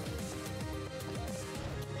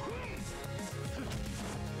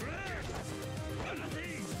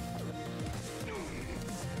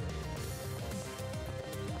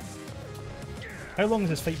 How long has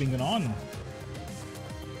this fight been going on?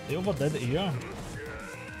 They overdid it here.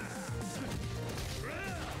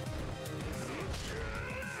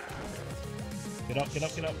 Get up, get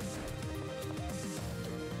up, get up.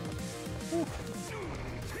 Whew.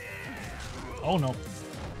 Oh no.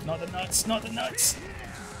 Not the nuts, not the nuts.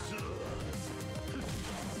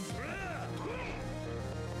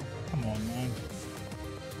 Come on, man.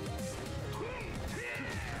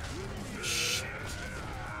 Shit.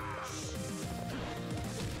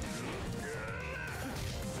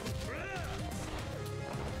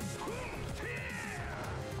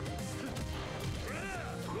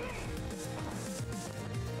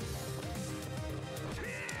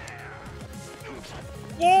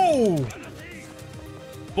 Whoa!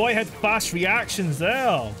 Boy had fast reactions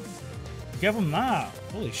there. Give him that.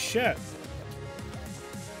 Holy shit.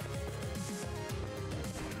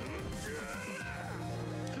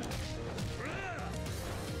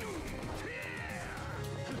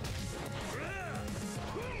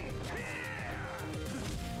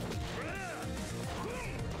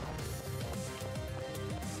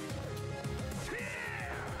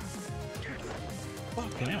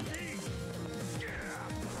 Fucking hell.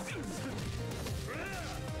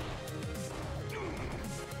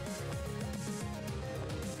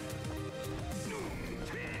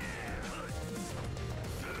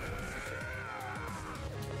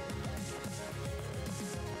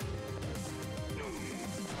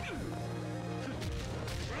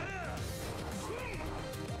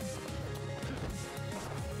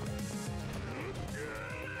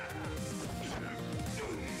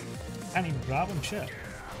 Can't even grab him, shit.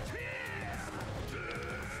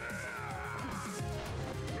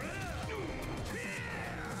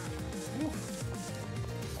 Ooh.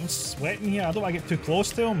 I'm sweating here. I don't want to get too close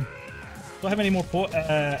to him. Don't have any more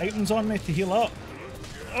items on me to heal up.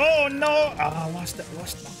 Oh no! Ah, I lost it. I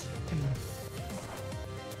lost it.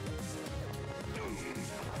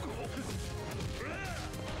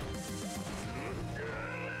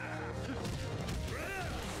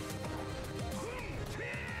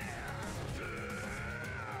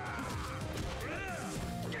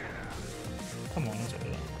 Come on, let's do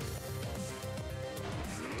that.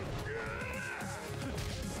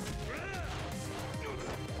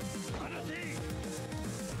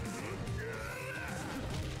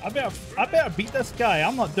 I better beat this guy.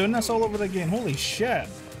 I'm not doing this all over again. Holy shit.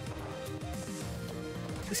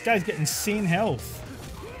 This guy's got insane health.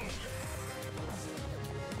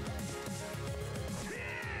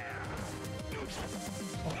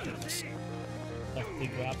 Oh, goodness. Lefty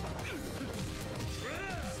grab.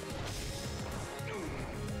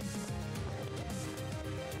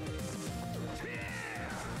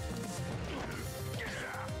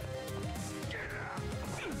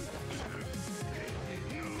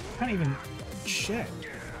 Can't even shit.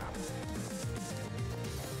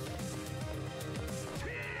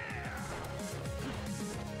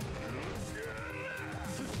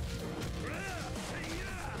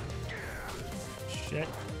 Shit.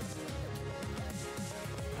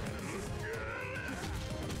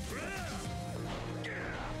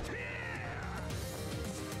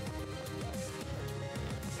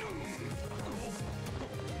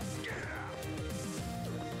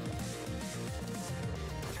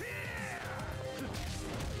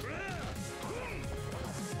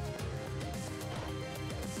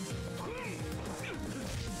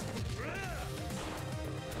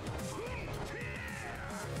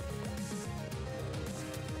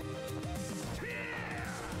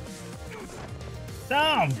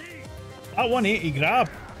 Damn! That 180 grab.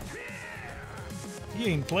 He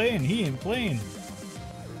ain't playing, he ain't playing.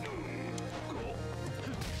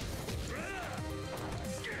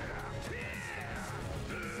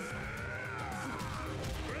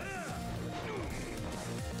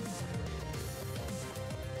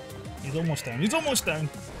 He's almost down, he's almost down.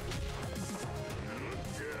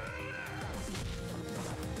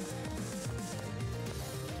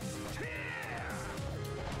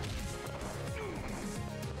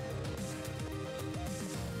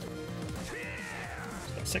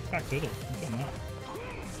 Sick back doodle. I'm doing that.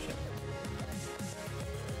 Shit.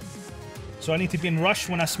 So I need to be in rush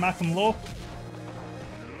when I smack him low.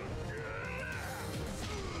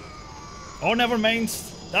 Oh, never mind.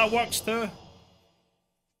 That works too.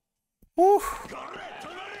 Woo.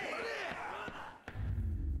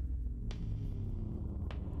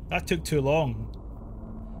 That took too long.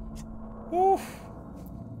 Woo.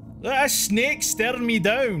 That snake staring me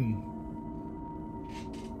down.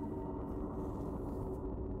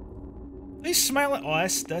 He's smiling. Oh,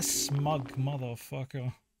 this smug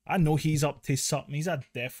motherfucker. I know he's up to something. He's a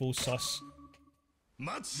defo sus.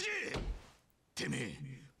 Timmy.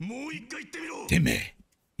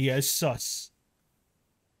 He is sus.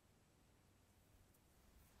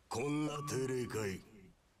 こんな定例会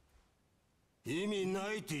意味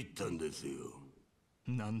ないって言ったんですよ。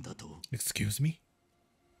なんだと？ Excuse me?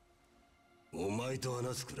 お前と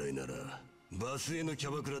話すくらいならバスへのキ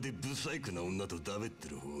ャバクラでブサイクな女とだべって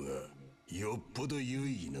る方がよっぽど有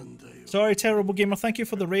意義なんだよ。 Sorry, terrible gamer. Thank you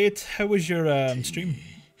for the raid. How was your stream?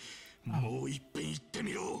 もう一遍言って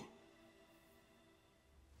みろ。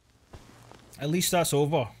 At least that's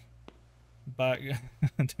over. Back.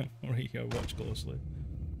 Don't worry here. Watch closely.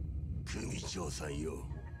 組長さんよ。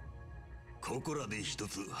ここらで一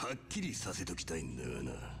つはっきりさせときたいんだが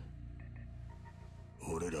な。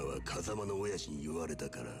俺らは風間の親父に言われた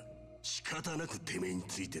から仕方なくてめえに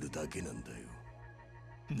ついてるだけなんだよ。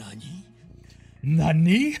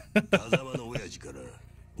Nani? 風間の親父から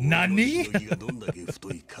何？俺のしのぎがどんだけ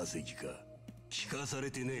太い稼ぎか聞かされ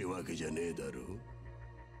てねえわけじゃねえだろ。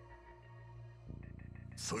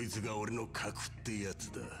そいつが俺の核ってや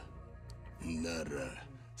つだ。なら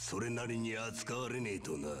それなりに扱われねえ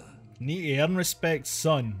とな。 Need to earn respect,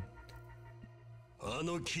 son. あ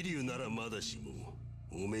の桐生ならまだしも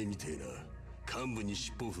おめえみてえな幹部に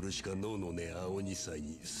尻尾振るしか脳のね青二歳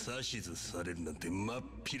に指図されるなんてまっ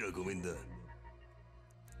ぴらごめんだ。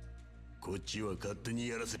こっちは勝手に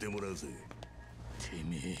やらせてもらうぜ。て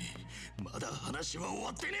めえまだ話は終わ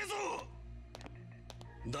ってねえぞ。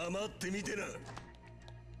黙ってみてな。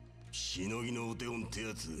しのぎのお手本って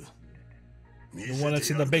やつ You want to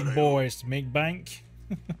see the big boys make bank?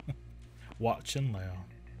 Watching there.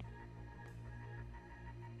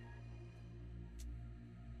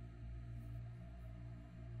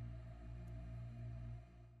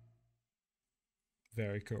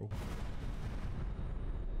 Very cool.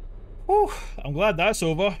 Whew, I'm glad that's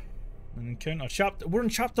over. An encounter chapter. We're in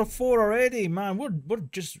chapter 4 already, man. We're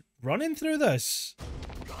just running through this.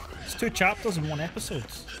 It's 2 chapters in 1 episode.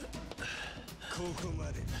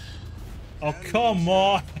 Oh, come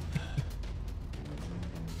on.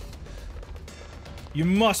 You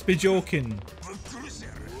must be joking.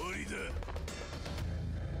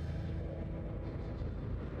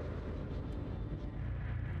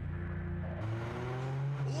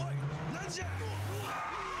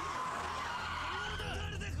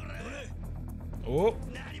 Oh.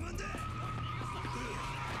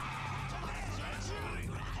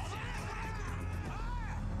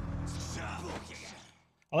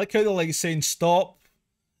 I like how they're like saying stop,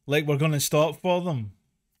 like we're gonna stop for them.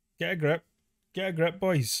 Get a grip. Get a grip,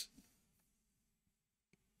 boys.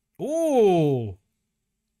 Oh!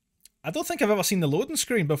 I don't think I've ever seen the loading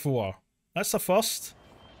screen before. That's the first.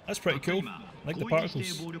 That's pretty cool. I like the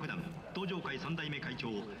particles.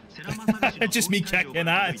 Just me kicking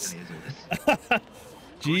ass.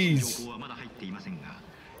 Jeez.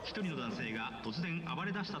 一人の男性が突然暴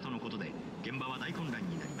れ出したとのことで現場は大混乱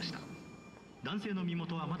になりました。男性の身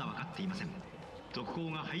元はまだ分かっていません。続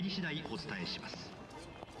報が入り次第お伝えします。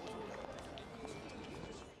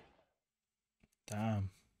 Damn.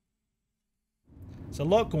 There's a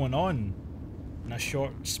lot going on in a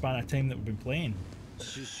short span of time that we've been playing.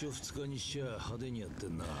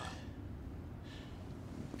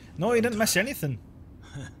 No, you didn't miss anything.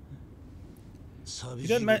 You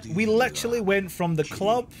didn't miss. We literally went from the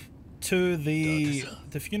club to the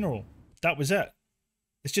funeral. That was it.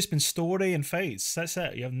 It's just been story and fights. That's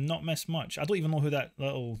it. You have not missed much. I don't even know who that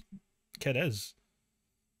little kid is.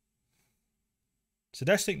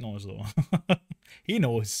 Sadistic knows though. He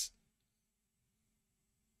knows.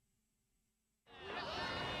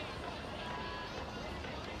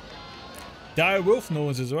 Dire Wolf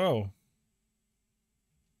knows as well.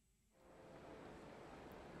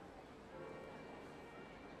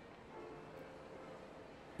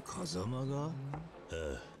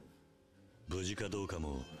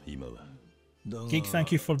 Geek,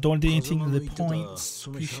 thank you for donating the points.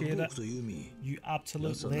 Appreciate it. You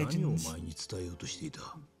absolute legends.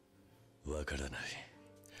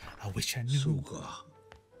 I wish I knew.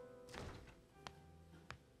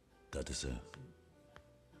 だってさ、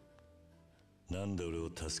なんで俺を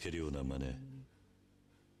助けるような真似。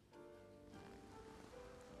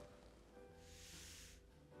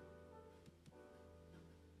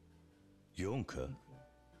4か？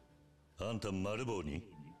あんた丸棒に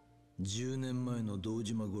？10年前の堂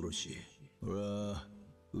島殺し。俺は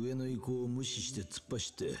上の意向を無視して突っ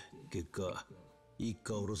走って結果一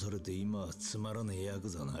家降ろされて今はつまらねえヤク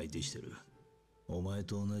ザの相手してる。お前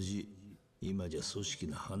と同じ今じゃ組織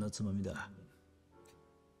の鼻つまみだ。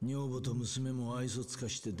女房と娘も愛想つか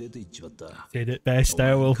して出て行っちまった。Said it best,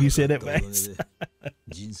 Direwolf. You said it best.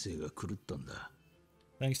 人生が狂ったんだ。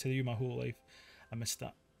Thanks to you my whole life. I missed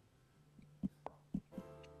that.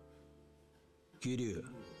 桐生、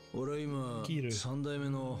俺は今3代目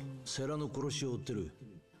の世良の殺しを追ってる。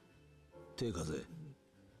手風。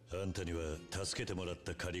あんたには助けてもらっ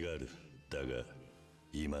た借りがある。だが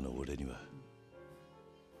今の俺には。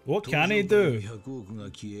What can he do?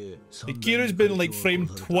 Akira's been like framed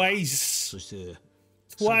twice.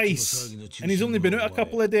 Twice. And he's only been out a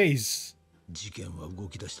couple of days. 事件は動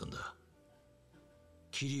き出したんだ。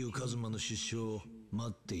桐生一馬の出所を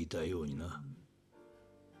待っていたようにな。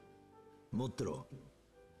持ってろ。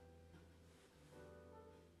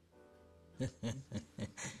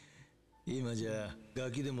今じゃ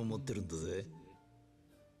ガキでも持ってるんだぜ。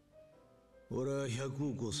俺は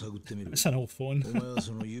100億を探ってみる。That's an old phone. お前は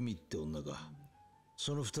そのユミって女か。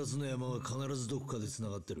その2つの山は必ずどこかで繋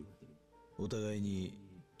がってる。お互いに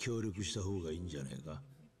協力した方がいいんじゃねえか。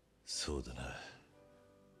そうだな。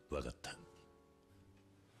わかった。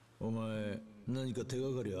お前何か手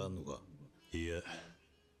がかりあんのか。いや、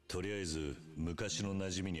とりあえず昔の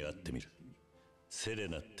馴染みに会ってみる。セレ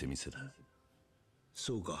ナって店だ。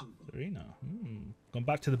そうか。Serena. Gone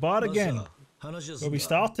back to the bar again. Where we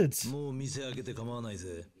started. もう店開けて構わない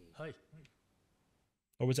ぜ。はい。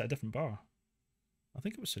 Or was it a different bar? I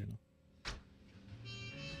think it was Serena.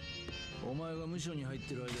 お前が無所に入っ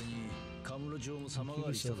てる間にカムロ町も様変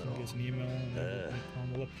わりしただろう。Gives an email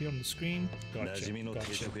and will appear on the screen. 馴染みの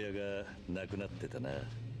定食屋がなくなってたな。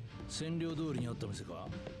占領通りにあった店か。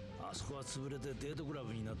あそこは潰れてデートクラ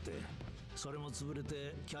ブになって、それも潰れ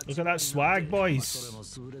てキャッチ。Look at that swag, boys. それも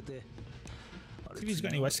潰れて。See if he's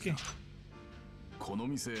got any whiskey. この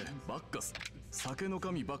店バッカス、酒の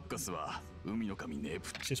神バッカスは海の神ネ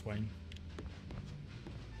プ。It's just wine.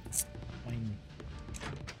 Wine.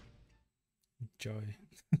 Joy.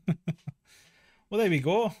 Well, there we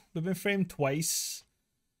go. We've been framed twice,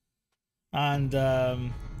 and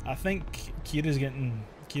I think Kira's getting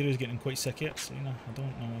quite sick of it. So, I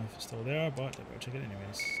don't know if it's still there, but I better check it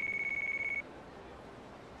anyways.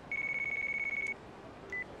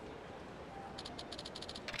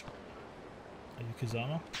 Are you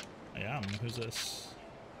Kazama? I am. Who's this?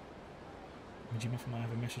 Majima from I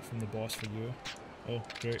have a message from the boss for you. Oh,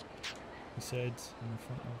 great. He said in the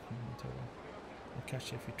front of the tower. I'll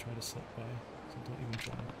catch you if you try to slip by, so don't even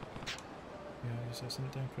try. Yeah, he said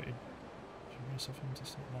something down pretty. Should you yourself into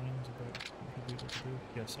stop warnings about what you'll be able to do?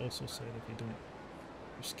 Yes, also said if you don't,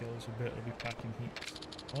 your skills will better be packing heat.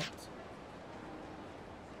 What?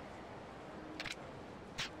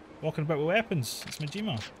 Walking about with weapons. It's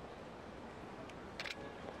Majima.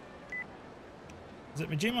 Is it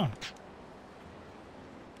Majima?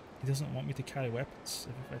 He doesn't want me to carry weapons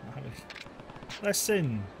if I don't have any.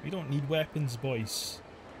 Listen, we don't need weapons, boys.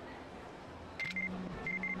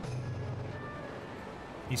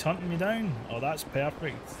 He's hunting me down. Oh, that's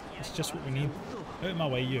perfect. That's just what we need. Out of my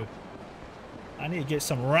way, you. I need to get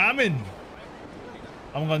some ramen.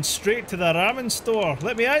 I'm going straight to the ramen store.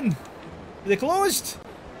 Let me in. Are they closed?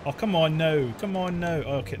 Oh, come on now. Come on now.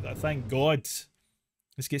 Okay, thank God.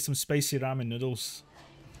 Let's get some spicy ramen noodles.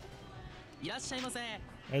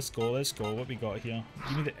 Let's go, let's go. What we got here?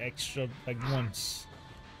 Give me the extra big ones.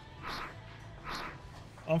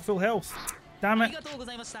 I'm full health. Damn it.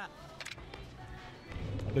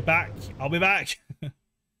 I'll be back. I'll be back.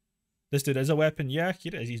 This dude is a weapon. Yeah, he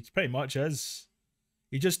is. He pretty much is.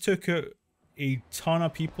 He just took out a ton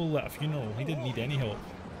of people at a funeral. He didn't need any help.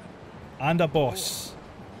 And a boss.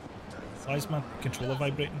 Why is my controller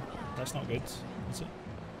vibrating? That's not good, is it?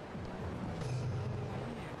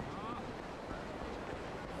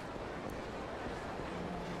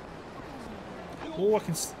 Oh, I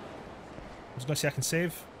can. I was gonna say I can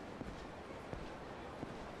save.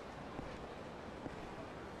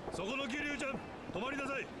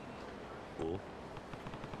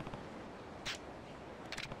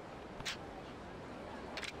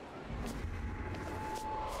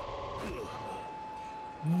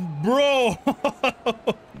 Bro!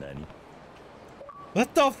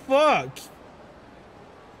 What the fuck?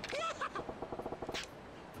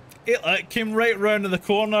 It came right round to the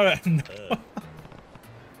corner and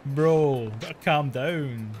bro, gotta calm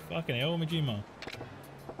down. Fucking hell, Majima.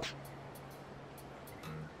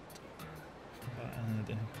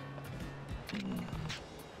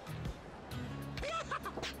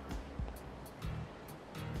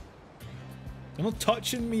 You're not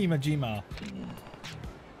touching me, Majima.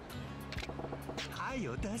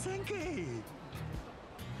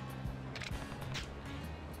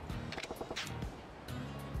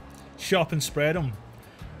 Shut up and spread them.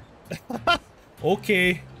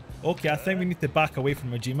 Okay. Okay, I think we need to back away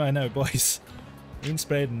from Majima now, boys. Ain't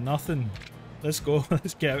spreading nothing. Let's go.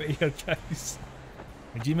 Let's get out of here, guys.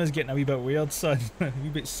 Majima's getting a wee bit weird, son. A wee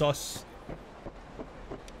bit sus.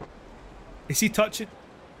 Is he touching?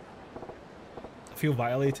 I feel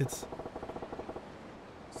violated.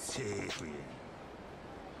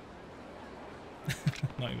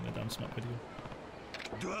 Not even a damn smart video.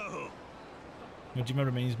 Majima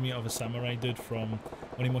reminds me of a samurai dude from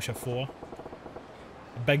Onimusha 4.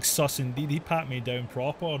 A big sus indeed, he pat me down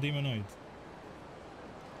proper, demonoid.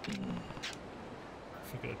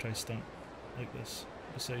 Figured I'd try stunt like this.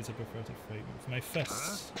 Besides, I prefer to fight with my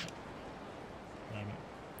fists. Damn it.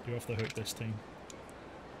 You're off the hook this time.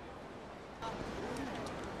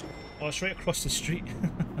 Oh, it's right across the street.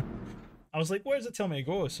 I was like, where does it tell me to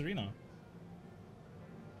go, Serena?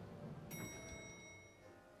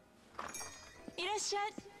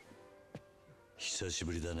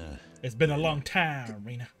 It's been a long time,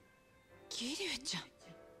 Rina. Kiryu-chan.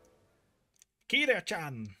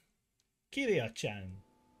 Kiryu-chan. Kiryu-chan.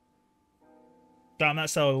 Damn,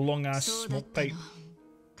 that's a long ass smoke pipe.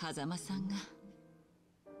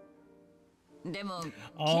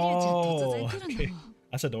 Oh, okay.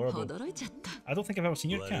 That's adorable. I don't think I've ever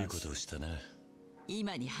seen your cats.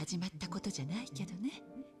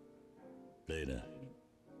 Reina,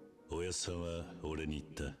 親さんは俺に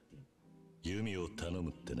言った。ユミを頼む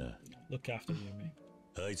ってな。Look after Yumi.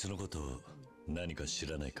 あいつのことを何か知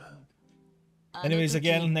らないか。 Anyways,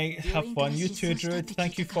 again, night, have fun. You too, Druid.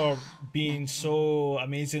 Thank you for being so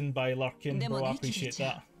amazing by lurking, bro. I appreciate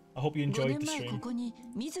that. I hope you enjoyed the stream.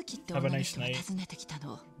 Have a nice night.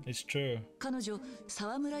 It's true.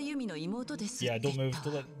 Yeah, don't move.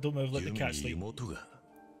 Don't move. Let the cat sleep.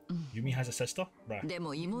 Yumi has a sister? Bruh. The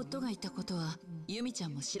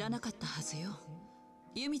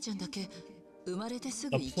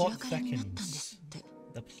plot thickens.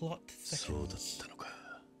 The plot thickens.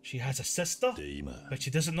 She has a sister, but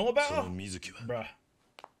she doesn't know about her? Bruh.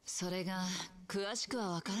 それが詳しくは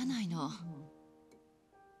わからないの。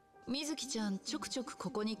水木ちゃんちょくちょく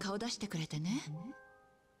ここに顔出してくれてね。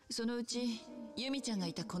そのうちユミちゃんが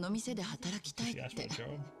いたこの店で働きたいって。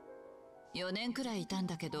4年くらいいたん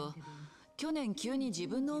だけど、去年急に自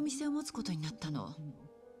分のお店を持つことになったの。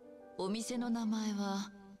お店の名前は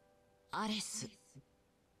アレス。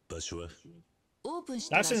場所は？オープンし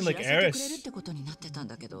たら知らせてくれるってことになってたん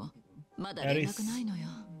だけど、まだ連絡ないのよ。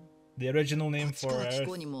The original name for Eris. こっちから聞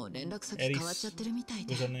こうにも連絡先変わっちゃってるみたい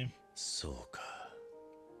で。そうか。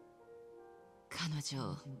彼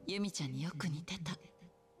女、ユミちゃんによく似てた。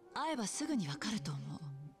会えばすぐにわかると思う。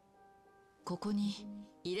ここに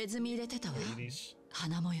入れ墨入れてたわ。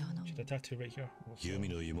花模様の。ユミ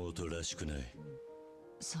の妹らしくない。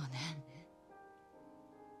そうね。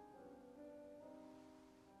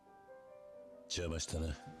邪魔した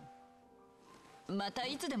な。また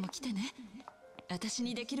いつでも来てね。私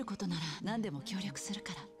にできることなら何でも協力する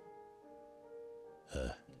から。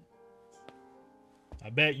ああ。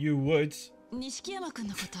I bet you would. 錦山君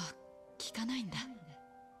のこと聞かないんだ。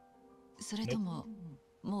それとも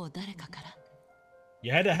もう誰かから。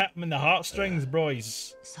You had to hit him in the heartstrings,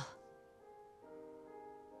 boys. そう。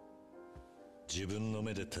自分の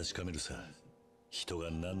目で確かめるさ。人が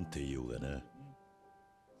なんて言おうがな。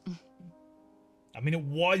I mean, it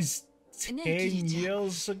was 10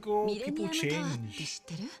 years ago. People change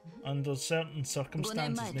under certain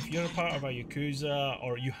circumstances. And if you're a part of a Yakuza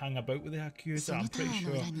or you hang about with the Yakuza, I'm pretty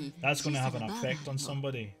sure that's going to have an effect on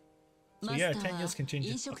somebody. So yeah, 10 years can change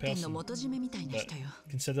a person. But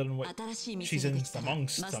considering what she's in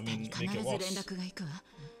amongst, I mean, make it worse.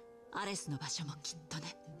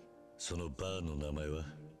 そのバーの名前は？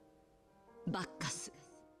バッカス。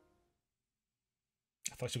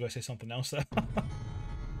I thought you were going to say something else there.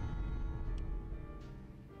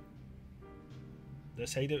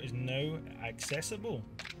 This hideout is now accessible.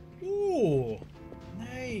 Ooh,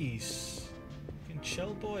 nice. You can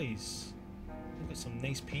chill, boys. Look at some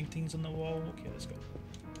nice paintings on the wall. Okay, let's go.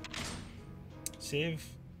 Save.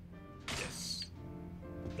 Yes.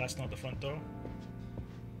 That's not the front door.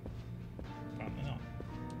 Apparently not.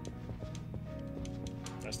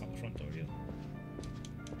 That's not the front door either.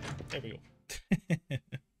 There we go.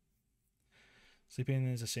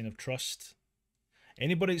 Sleeping is a sign of trust.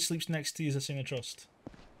 Anybody that sleeps next to you is a sign of trust.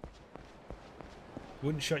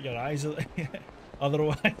 Wouldn't shut your eyes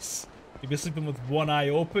otherwise. You'd be sleeping with one eye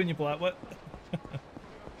open, you'd be like, what?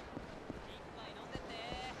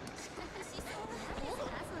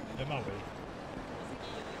 In my way.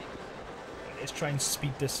 Let's try and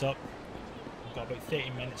speed this up. We've got about 30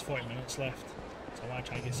 minutes, 40 minutes left. So I want to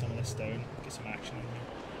try and get some of this down, get some action in here.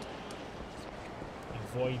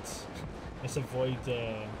 Let's avoid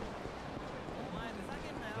the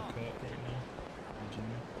cop right now.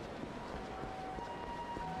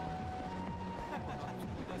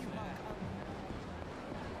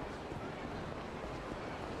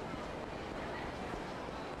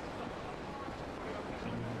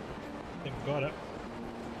 I think we got it.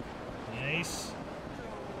 Nice.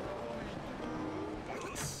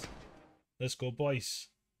 Let's go, boys.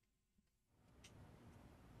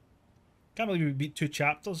 Can't believe we beat 2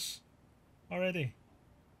 chapters already.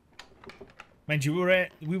 Mind you,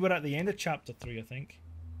 we were at the end of chapter 3, I think.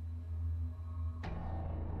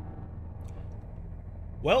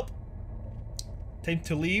 Well, time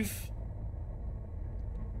to leave.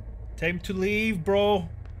 Time to leave, bro.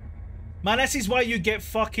 Man, this is why you get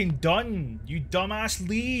fucking done. You dumbass,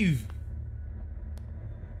 leave.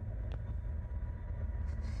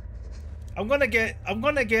 I'm gonna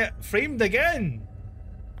get framed again.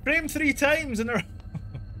 Framed 3 times in a row.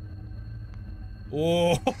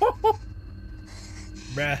 Oh.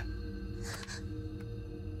 Bruh.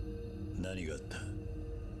 何があった？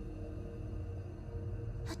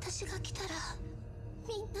私が来たら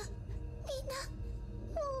みんな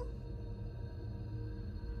も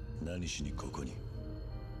う何しにここに？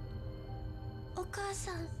お母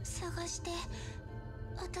さん探して、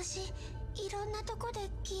私いろんなとこで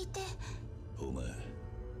聞いて。お前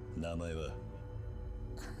名前は？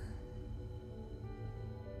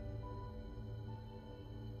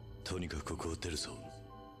とにかくここを出るぞ。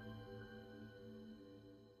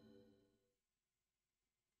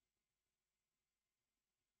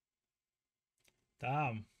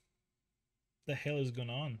Damn. The hell is going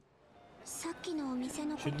on? さっきのお店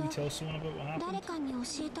のこと、 Shouldn't we tell someone about what 誰 happened? かに教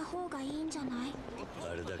えた方がいいんじゃない？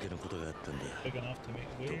あれだけのことがあったんだ。 Big enough to make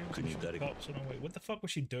waves. 特に The 誰か。 cops on our way. What the fuck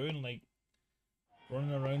was she doing? Like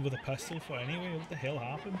running around with a pistol for anyway? What the hell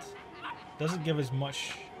happened? Doesn't give us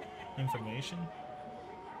much information.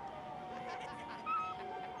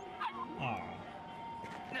 Ah.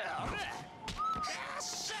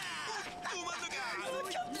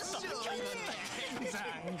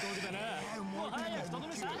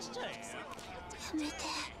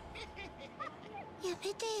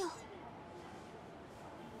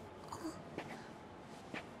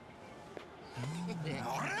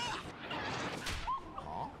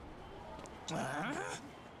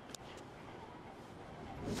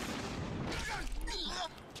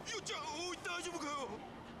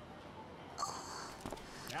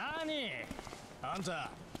 Hunter.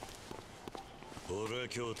 俺は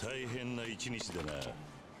今日大変な一日だな。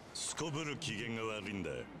すこぶる機嫌が悪いんだ。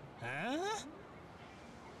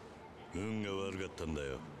運が悪かったんだ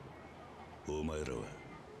よ。お前らは。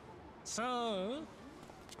そう？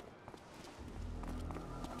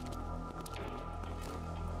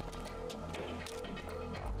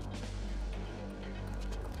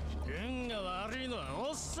運が悪いのは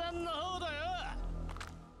おっさんの方だよ。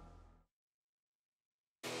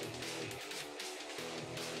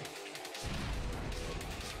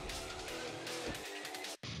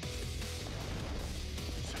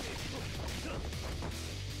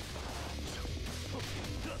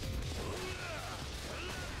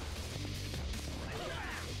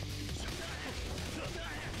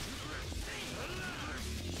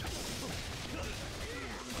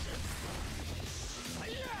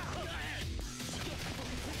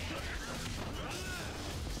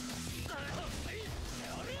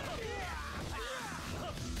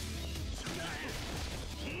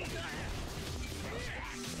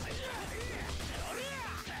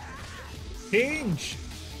Change.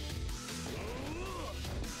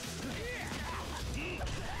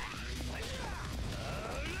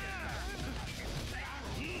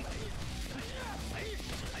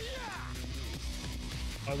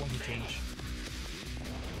 I want to change.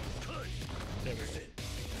 There we go.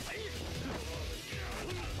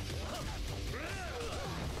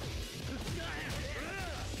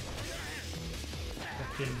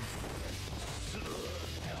 Fucking.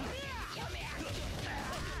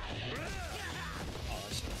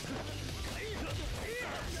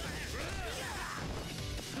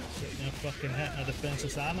 Fucking hitting a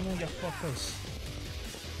defenseless animal, you fuckers.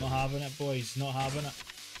 Not having it, boys. Not having it.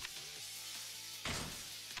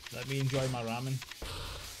 Let me enjoy my ramen.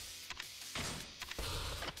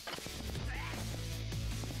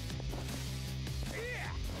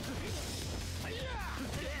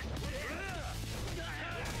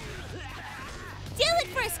 Do it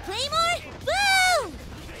first, Claymore! Woo!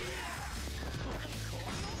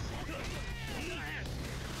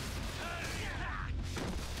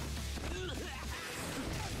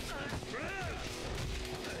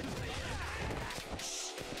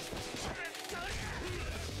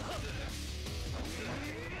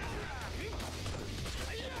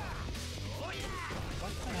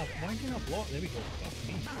 Why can I block? There we go. Fuck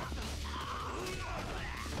me.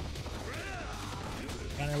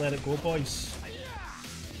 Can't let it go, boys.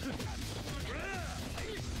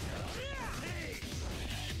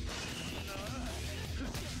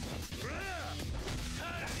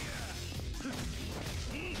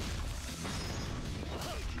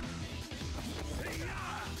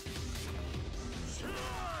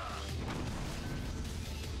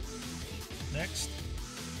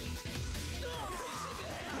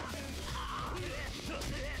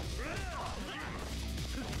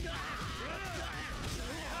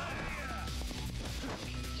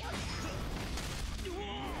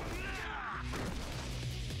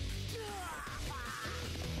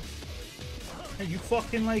 You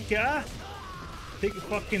fucking like it, huh? Take a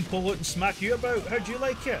fucking pull out and smack you about. How'd you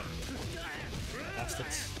like it?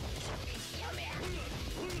 Bastards.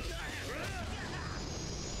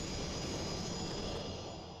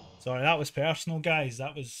 Sorry, that was personal, guys.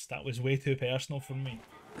 That was way too personal for me.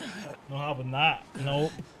 Not having that.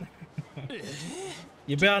 Nope.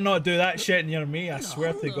 You better not do that shit near me. I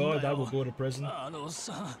swear to God, I will go to prison.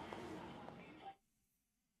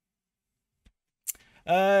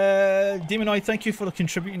 Demonoid, thank you for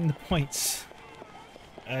contributing the points.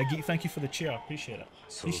 Geek, thank you for the cheer. Appreciate it.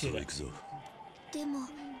 Appreciate it.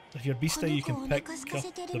 If you're Beastie, you can pick up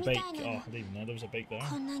the bike. Oh, I didn't even know there was a bike there.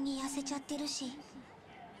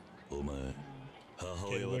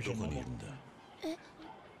 Okay, where's your mother?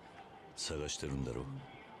 探してるんだろ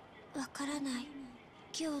う。わからない。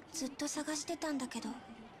今日ずっと探してたんだけど。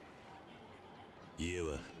家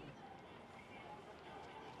は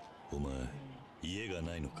お前家が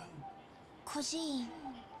ないのか。孤児院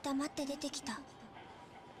黙って出てきた。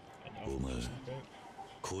お前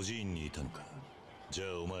孤児院にいたのか。じゃ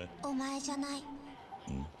あお前。お前じゃない。ん？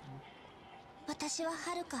私は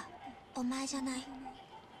はるか。お前じゃない。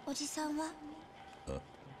おじさんは？あ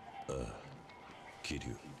あ、桐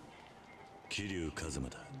生。桐生一馬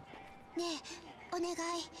だ。ねえ、お願い。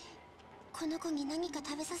この子に何か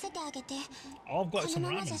食べさせてあげて。この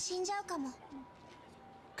ままじゃ死んじゃうかも。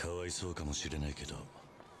かわいそうかもしれないけど、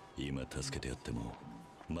今助けてやっても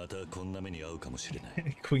またこんな目に遭うかもしれな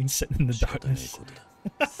い。Queen sitting in the darkness.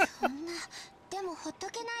 そんな、でもほっと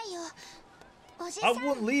けないよ。おじさん。I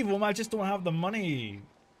won't leave him. I just don't have the money.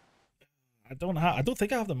 I don't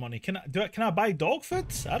think I have the money. Can I buy dog food?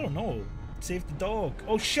 I don't know. Save the dog.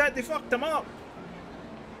 Oh shit, they fucked him up.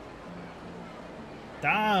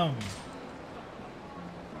 Damn.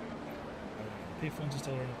 Payphones are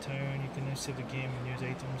still around the town. You can now save the game and use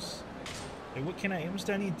items. Wait, what kind of items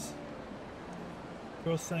do I need?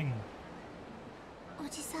 Poor thing.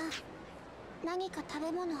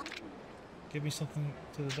 Give me something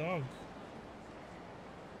to the dog.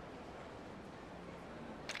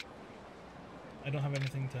 I don't have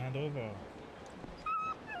anything to hand over.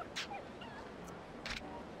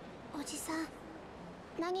 Oh,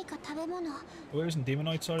 it wasn't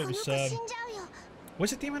Demonoid, sorry, it was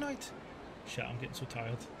was it Demonoid? Shit, I'm getting so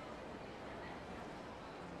tired.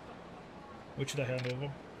 What should I hand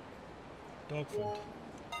over? Dog food.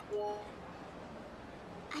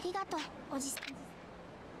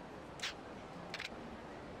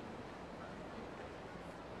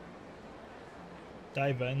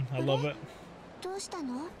 Dive in, I love it. どうした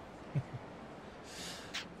の？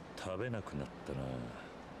食べなくなったな。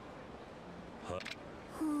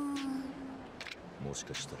もし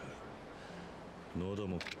かしたら喉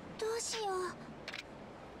も。どうしよう。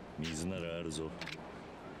水ならあるぞ。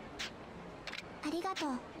ありがとう。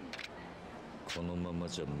このまま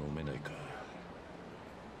じゃ飲めないか。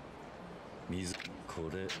水こ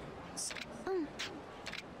れ。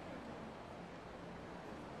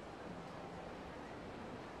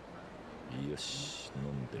よし、飲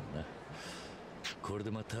んでるな。これ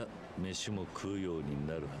でまた飯も食うように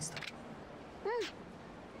なるはずだ。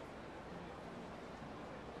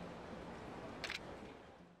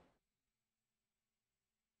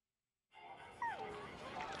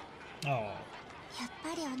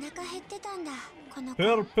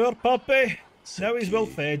Poor puppy. Now he's well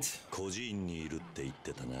fed. 孤児院にいるって言っ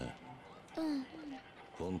てたな。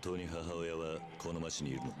本当に母親はこの町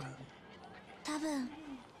にいるのか。多分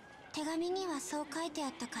手紙にはそう書いてあ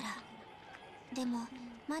ったから。でも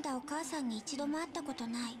まだお母さんに一度も会ったこと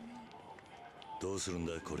ない。どうするん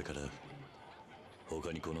だこれから。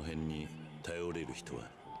他にこの辺に頼れる人は。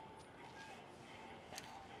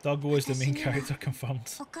Doggo is the main character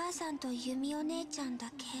confirmed. お母さんとユミお姉ちゃんだ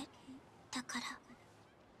けだから。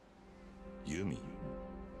ユミ？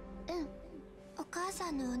お母さ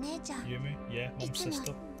んのお姉ちゃん。ユミ？ Yeah, mom's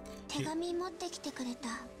sister. 手紙持ってきてくれた。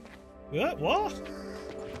What?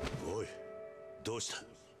 おい、どうした？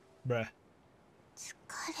 Bruh. 疲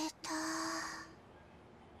れた。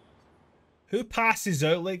 Who passes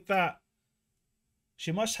out like that?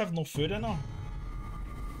 She must have no food in her.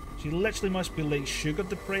 She literally must be like sugar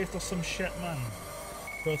deprived or some shit, man.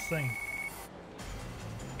 Poor thing.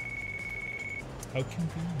 How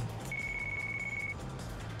convenient.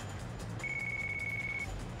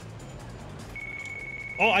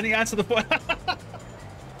 Oh, I need to answer the phone.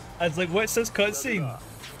 I was like, what's this cutscene?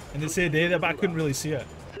 And it said there, but I couldn't really see it.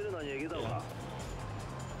 Yeah.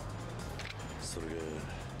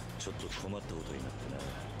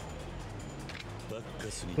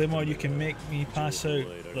 Claymore, you can make me pass out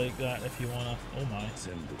like that if you wanna. Oh my.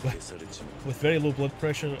 With very low blood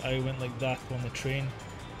pressure, I went like that on the train.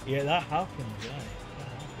 Yeah, that happens, yeah. That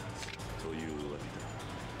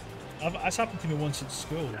happens. That's happened to me once at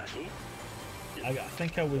school. I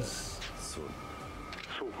think I was...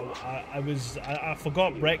 I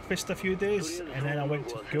forgot breakfast a few days, and then I went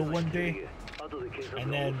to school one day,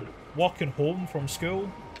 and then walking home from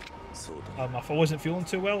school, I wasn't feeling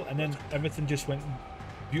too well, and then everything just went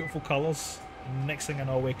beautiful colours, and the next thing I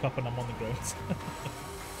know I wake up and I'm on the ground. So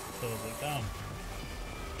I was like, damn,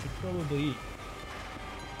 should probably eat.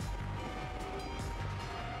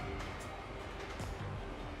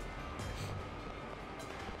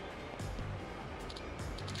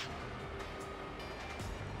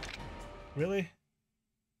 Really?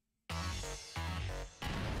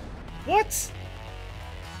 What?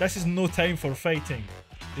 This is no time for fighting.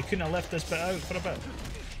 They couldn't have left this bit out for a bit.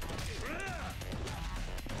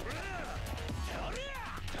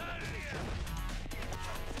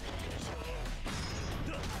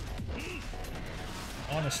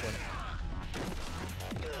 Honestly.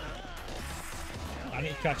 I need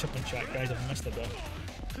to catch up on chat, guys. I've missed a bit.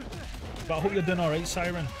 But I hope you're doing alright,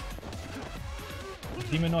 Siren.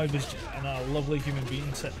 Demonoid was a lovely human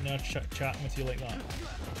being sitting there chatting with you like that.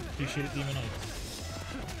 Appreciate it, Demonoid.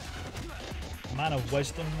 Man of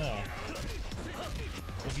wisdom there.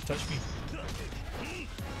 Hope you touch me.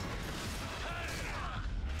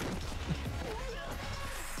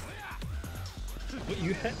 What are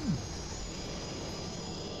you hitting?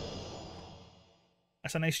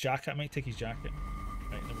 That's a nice jacket. I might take his jacket.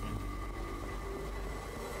 Right, never mind.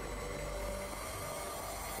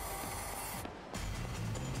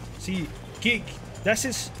 See, Geek, this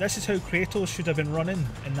is how Kratos should have been running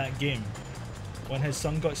in that game when his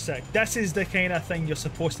son got sick. This is the kind of thing you're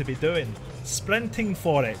supposed to be doing. Sprinting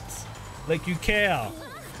for it. Like you care.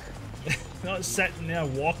 Not sitting there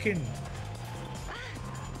walking.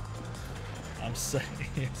 I'm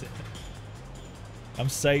psyched. I'm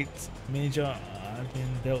psyched. Major, I've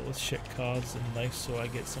been dealt with shit cards in life, so I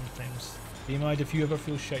get sometimes. Demoid, if you ever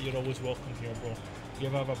feel shit, you're always welcome here, bro. If you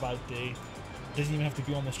ever have a bad day, doesn't even have to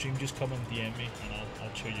be on the stream, just come and DM me and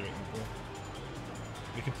I'll cheer you out, bro.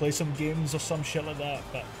 We can play some games or some shit like that,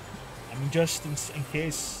 but I mean, just in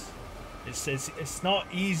case, it's not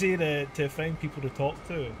easy to find people to talk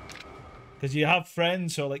to, because you have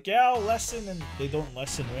friends who are like, yeah, I'll listen, and they don't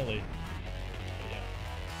listen really. But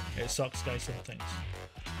yeah, it sucks, guys, sometimes.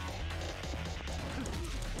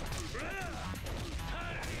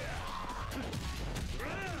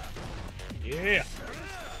 Yeah.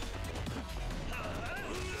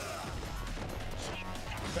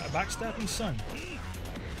 Got a backstabbing, son.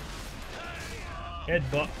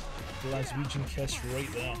 Headbutt. Glaswegian kiss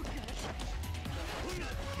right there.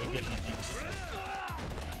 You're getting it next.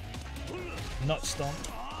 Nut stomp.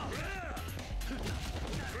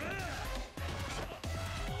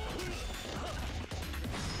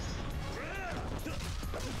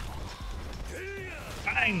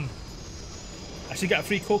 Bang! I should get a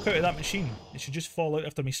free coke out of that machine. It should just fall out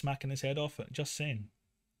after me smacking his head off it. Just saying.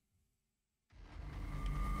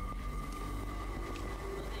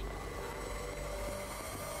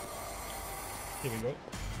 Here we go.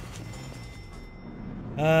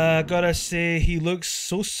 Gotta say, he looks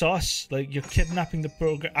so sus. Like you're kidnapping the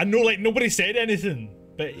program. I know, like nobody said anything,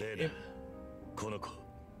 but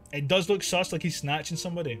it does look sus, like he's snatching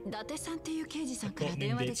somebody. A cop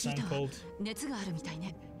named Date-san called.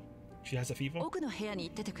 She has a fever?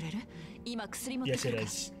 Yes, it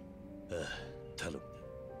is.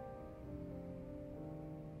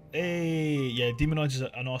 Hey, yeah, Demonoid is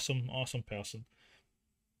an awesome person.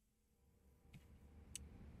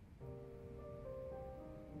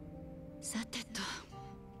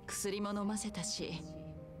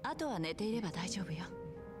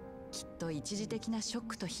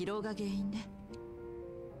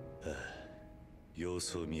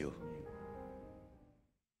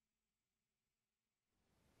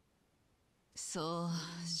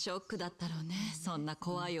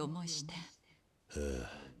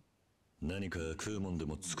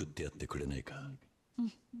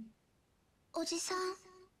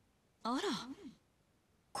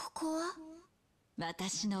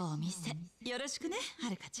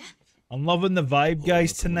 I'm loving the vibe,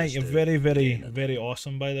 guys, tonight. You're very, very, very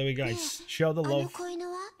awesome, by the way, guys. Share the love.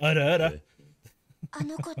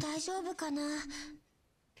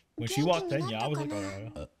 When she walked in, yeah, I was like,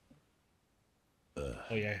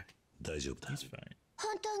 oh yeah, he's fine.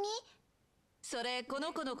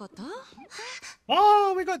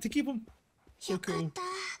 Oh, we got to keep him. So cool.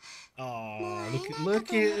 Oh,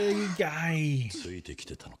 look at you, guy.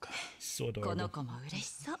 So adorable.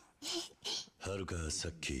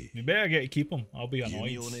 We better get to keep him. I'll be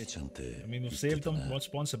annoyed. I mean, we've saved him.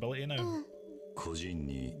 Responsibility now.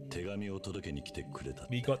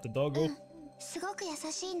 We got the doggo. すごく優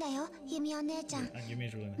しいんだよ、ユミお姉ちゃん。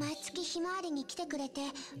毎月ひまわりに来てくれて、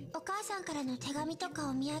お母さんからの手紙と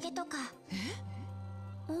かお土産とか。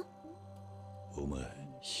お前、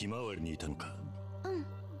ひまわりにいたのか。うん。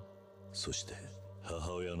そして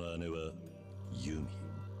母親の姉はユミ。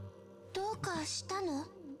どうかしたの？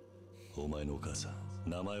お前のお母さん、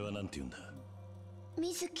名前はなんて言うんだ？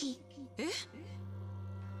水木。え？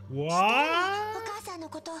お母さんの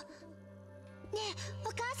こと。ねえ、お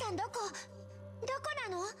母さんどこ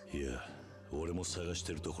なの？いや、俺も探し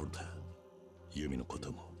てるところだ。ユミのこ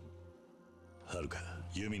とも。はるか、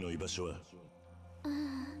ユミの居場所は。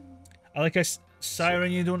I like us,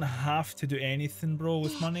 Siren, you don't have to do anything, bro,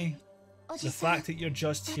 with money. The fact that you're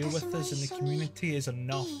just here with us in the community is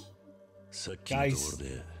enough. Guys,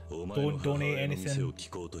 don't donate anything.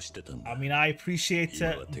 I mean, I appreciate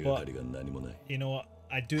it, but, you know,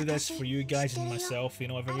 I do this for you guys and myself. You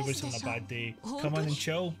know, if everybody's having a bad day, come in and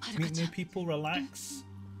chill, meet new people, relax,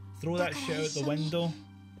 throw that shit out the window.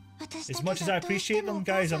 As much as I appreciate them,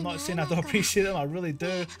 guys, I'm not saying I don't appreciate them, I really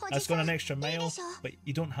do. That's gone an extra mile, but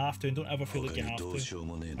you don't have to, and don't ever feel like you have to.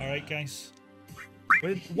 Alright, guys.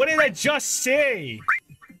 What did I just say?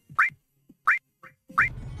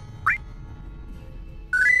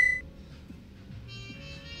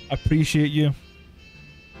 Appreciate you.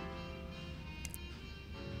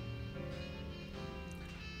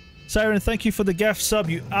 Siren, thank you for the gift sub,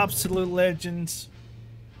 you absolute legends.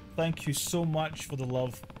 Thank you so much for the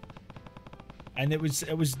love. And it was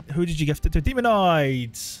who did you gift it to?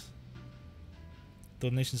 Demonoids.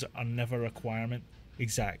 Donations are never a requirement.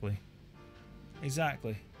 Exactly.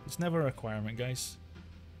 Exactly. It's never a requirement, guys.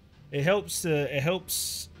 It helps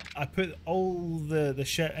I put all the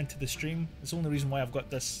shit into the stream. It's the only reason why I've got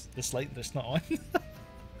this light that's not on.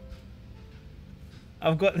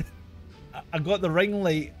 I got the ring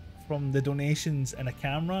light from the donations and a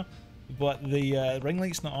camera, but the ring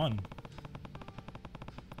light's not on.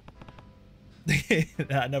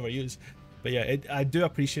 That I never use, but yeah, I do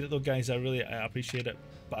appreciate it though, guys. I appreciate it,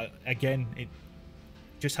 but again,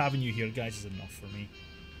 just having you here, guys, is enough for me.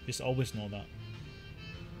 Just always know that.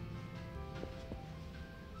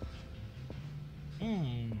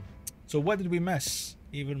 So what did we miss?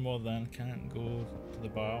 Even more than can't go to the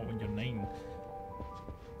bar when you're 9.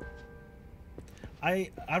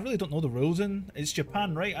 I really don't know the rules in. It's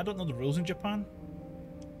Japan, right? I don't know the rules in Japan.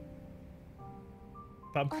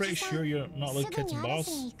 But I'm pretty sure you're not allowed kids in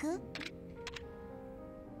bars.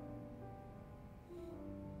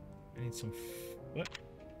 I need some... what?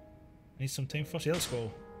 I need some time first. Yeah, let's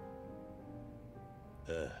go.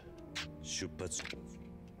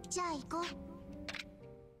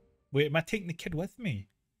 Wait, am I taking the kid with me?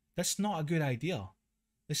 That's not a good idea.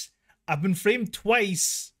 I've been framed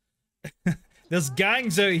twice. There's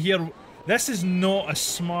gangs out here. This is not a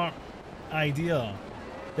smart idea.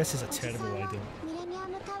 This is a terrible idea.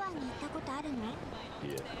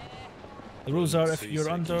 The rules are if you're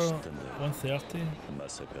under 130,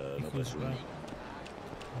 equals right.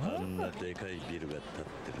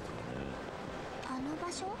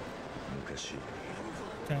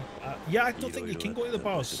 Yeah, I don't think you can go to the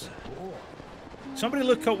bars. Somebody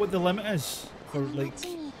look up what the limit is for, like,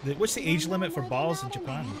 what's the age limit for bars in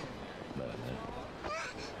Japan?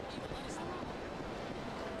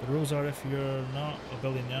 The rules are if you're not a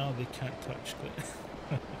billionaire, they can't touch it.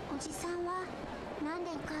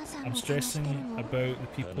 I'm stressing about the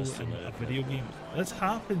people in a video game. This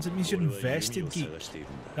happens, it means you're invested, geek.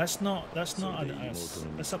 That's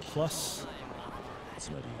a plus.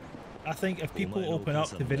 I think if people open up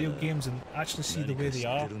to video games and actually see the way they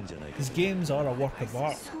are, because games are a work of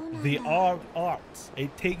art. They are art.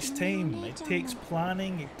 It takes time, it takes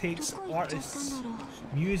planning, it takes artists,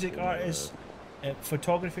 music artists,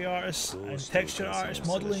 photography artists, and texture artists,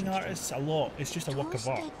 modelling artists, a lot. It's just a work of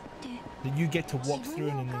art that you get to walk through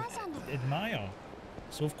and admire.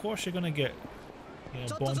 So of course you're gonna get, you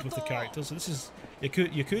know, bond with the characters. So this is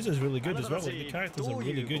Yakuza is really good as well. Like, the characters are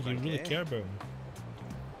really good. You really care about them.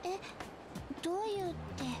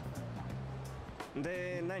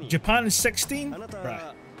 Japan is 16?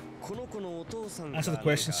 Right. Answer the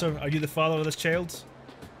question, sir. Are you the father of this child?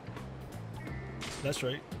 That's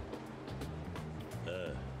right.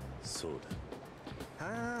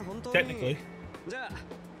 Technically.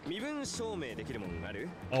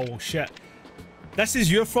 Oh shit. This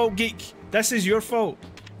is your fault, geek. This is your fault.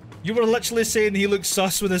 You were literally saying he looks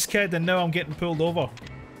sus with his kid and now I'm getting pulled over.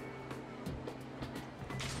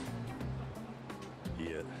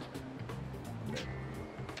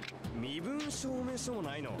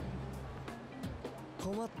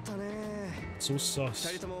 So sus.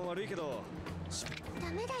 ダ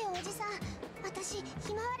メだよおじさん、私ひ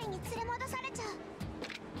まわりに連れ戻されちゃう。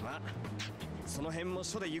まあその辺も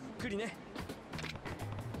署でゆっくりね。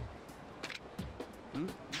ん？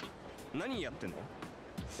何やってんの？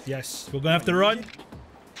 Yes, we're gonna have to run.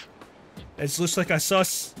 It looks like a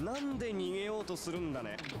sus. なんで逃げようとするんだ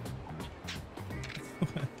ね。は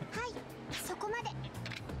い、そこまで。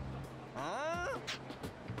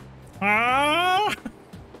Ah!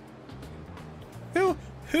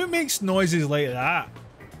 Who makes noises like that?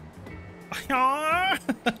 お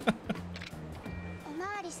ま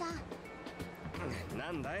わりさん。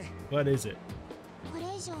なんだい？ What is it? これ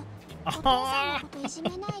以上お父さんのこといじめ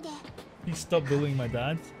ないで。You stop bullying my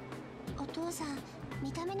dad. お父さん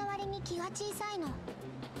見た目の割に気が小さいの。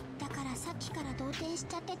だからさっきから動転し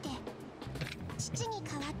ちゃってて。父に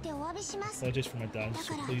代わってお詫びします。 Apologies for my dad,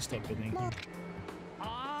 so please stop bullying him.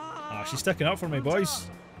 Ah, she's sticking up for me, boys.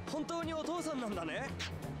 本当にお父さんなんだね。はい。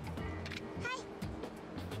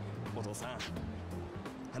お父さん、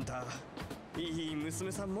あんたいい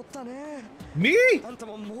娘さん持ったね。Me? You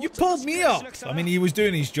pulled me up. I mean, he was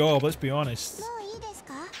doing his job. Let's be honest. もういいです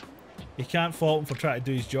か? You can't fault him for trying to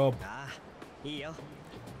do his job. いいよ。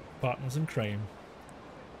 Partners in crime.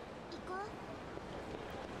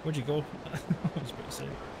 Where'd you go? I was about to say.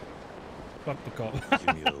 Fuck the cop.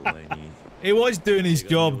 He was doing his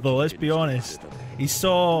job though, let's be honest. He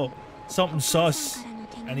saw something sus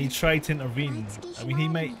and he tried to intervene. I mean, he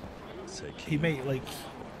might like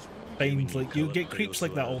find, like, you get creeps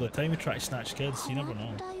like that all the time who try to snatch kids, you never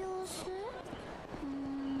know.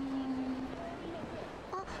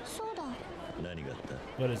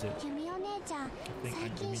 What is it? I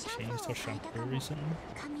think Yumi changed her shampoo recently.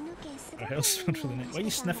 Her hair's smelled really nice. Why are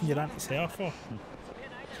you sniffing your auntie's hair for?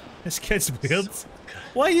 This kid's weird.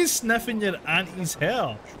 Why are you sniffing your auntie's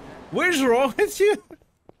hair? What's wrong with you?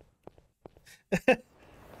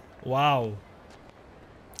 Wow.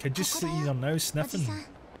 Could you see her now sniffing?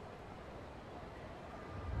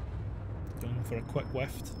 Going for a quick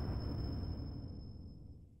whiff.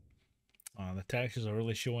 Oh, the textures are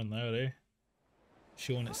really showing now, eh?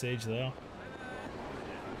 Showing its age there.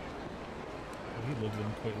 Oh, he loaded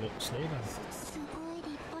them quite slow then.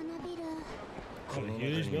 Quite a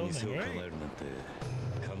huge building, right?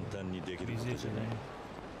 Easy to run.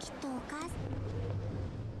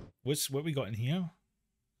 What we got in here?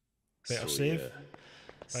 Better save.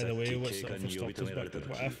 By the way, what's the first stop?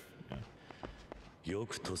 What if? Yeah.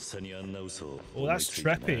 Oh, that's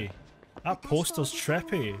trippy. That poster's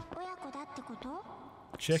trippy.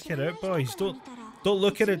 Check it out, boys. Don't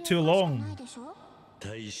look at it too long.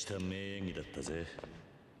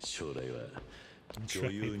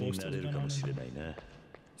 Trippy posters going on.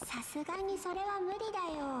 さすがにそれは無理だ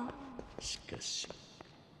よ。しかし、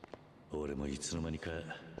俺もいつの間にか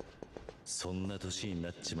そんな年にな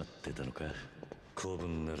っちまってたのか。古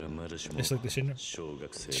文ならまだしも小学生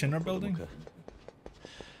の子供か。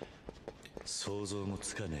想像も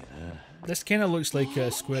つかねえな。This kind of looks like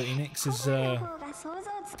Square Enix's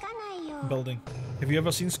building. Have you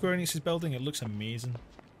ever seen Square Enix's building? It looks amazing.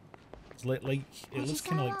 It's like it looks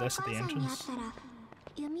kind of like this at the entrance.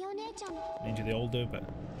 Mind you, they all do, but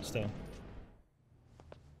still.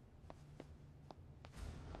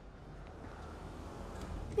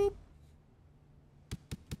 Boop.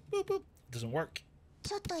 Boop boop. Doesn't work.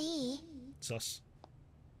 ちょっといい? Sus.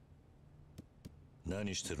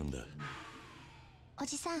 何してるんだ? お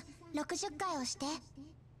じさん、60回押して。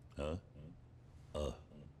あ? あ。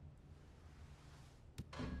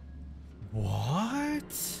What?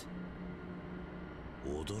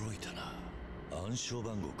 驚いたな。暗証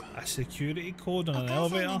番号か。A security code on an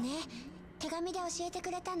elevator? ね、手紙で教えてく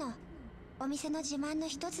れたの。お店の自慢の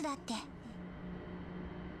一つだって。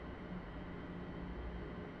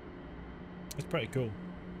That's pretty cool.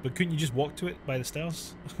 But couldn't you just walk to it by the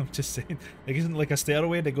stairs? I'm just saying. Like, isn't it like a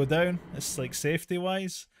stairway to go down? It's like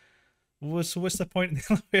safety-wise. So what's the point in the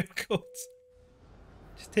elevator codes?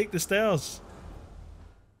 Just take the stairs.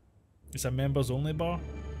 It's a members-only bar?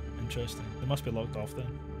 Interesting. They must be locked off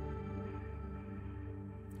then.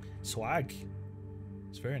 Swag.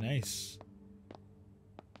 It's very nice.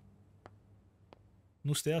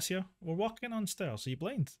 No stairs here? We're walking on stairs. Are you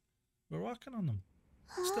blind? We're walking on them.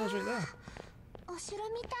 Stairs right there. お城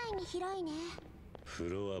みたいに広いね。風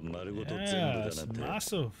呂は丸ごと全部だなんて。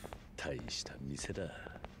大した店だ。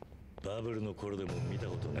バブルの頃でも見た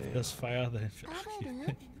ことねえ。There's fire then. バブ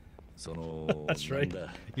ル? その That's right.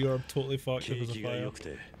 You are totally fucked if there's a 景気が fire. 良く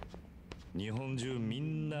て、日本中み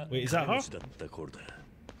んな Wait, is that her? 持ちだった頃だ。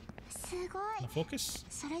すごい。Focus?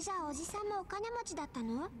 それじゃあおじさんもお金持ちだった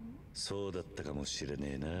の? そうだったかもしれ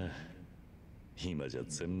ねえな。今じゃ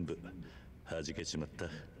全部弾けちまった。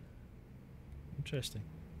Interesting.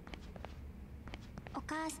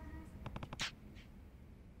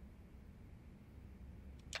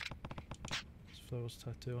 Flowers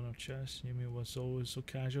tattoo on her chest. Yumi was always so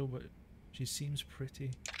casual, but she seems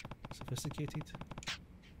pretty sophisticated.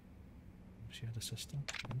 She had a sister.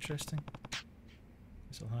 Interesting.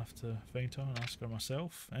 Guess I'll have to find her and ask her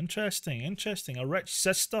myself. Interesting, interesting. A rich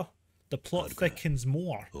sister. The plot thickens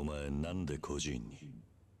more. お前なんで孤児院に？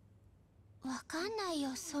わかんない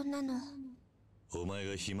よ、そんなの。お前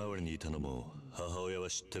がひまわりにいたのも母親は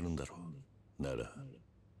知ってるんだろう。なら。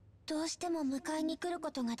どうしても迎えに来る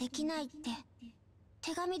ことができないって。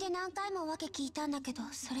手紙で何回も訳聞いたんだけど、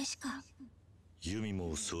それしか。ユミ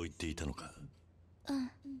もそう言っていたのか。うん。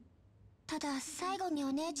ただ最後に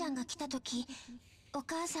お姉ちゃんが来た時、お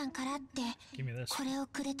母さんからってこれを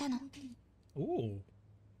くれたの。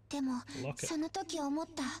でもその時思っ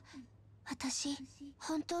た。私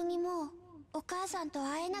本当にもうお母さんと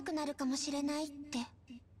会えなくなるかもしれないって。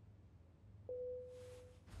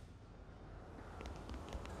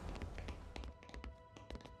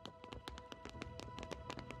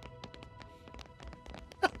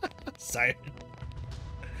Siren.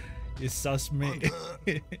 You sus, mate.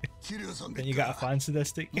 Then you got a fancy this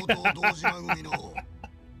stick. A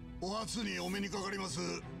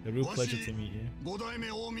real pleasure to meet you.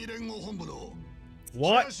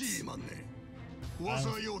 What?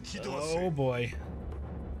 Oh boy.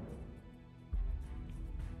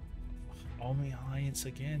 Omi Alliance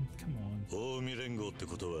again. Come on.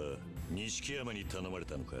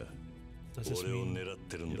 Does this mean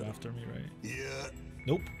you're after me, right? Yeah.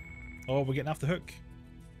 Nope. Oh, we're getting off the hook.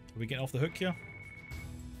 Are we getting off the hook here?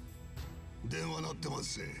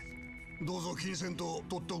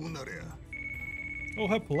 Oh,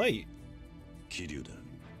 how polite. Kiryu.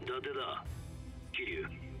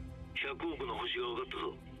 100億の星が分かった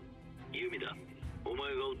ぞ。ユミだ。お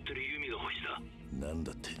前が追ってるユミが星だ。なん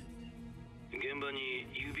だって。現場に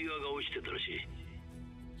指輪が落ちてたらし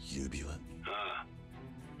い。指輪？ああ。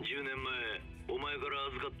10年前、お前から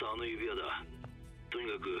預かったあの指輪だ。とに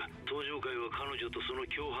かく、登場会は彼女とその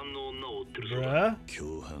共犯の女を追ってるそうだ。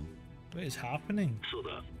共犯？ What is happening? そう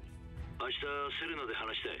だ。明日、セレナで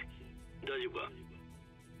話したい。大丈夫か？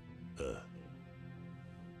ああ。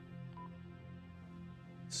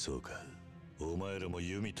そうか。お前らも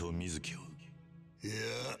ユミと水木を。いや、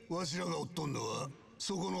わしらが追っとんのは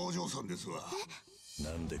そこのお嬢さんですわ。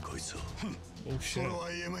なんでこいつを？それは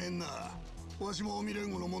言えまへんな。わしも未練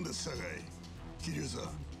後のもんですさかい。桐生さ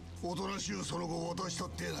ん、おとなしゅうその後渡した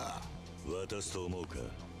ってな。渡すと思うか？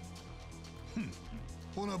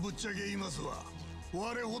ほなぶっちゃけ言いますわ。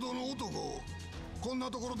我ほどの男をこんな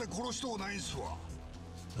ところで殺しとうないんすわ。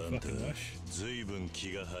あんた、ずいぶん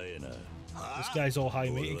気が早いな。This guy's all high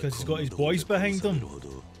weighted because he's got his boys behind him.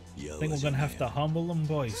 I think we're gonna have to humble him,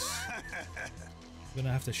 boys. We're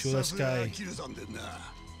gonna have to show this guy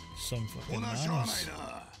some fucking manners.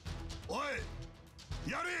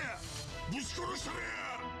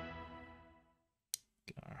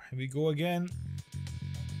 Here we go again.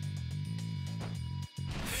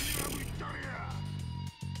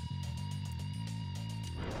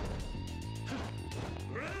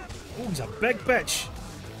 Oh, he's a big bitch.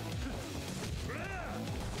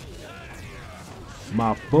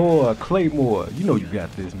 My boy, Claymore. You know you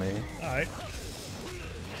got this, man. Alright.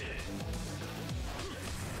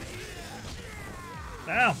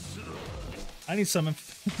 Damn. I need some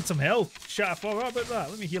health. Shut up. What about that?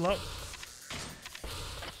 Let me heal up.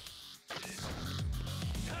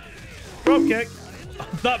 Drop kick.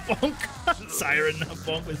 That bonk. Siren, that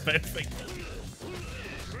bonk was perfect.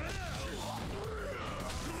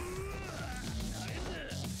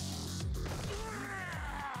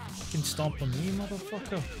 Fucking stomp on me,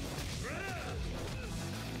 motherfucker.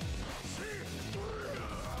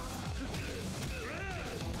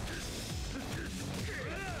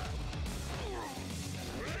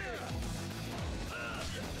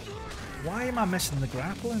 Why am I missing the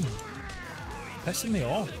grappling? Pissing me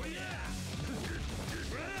off.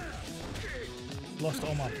 Lost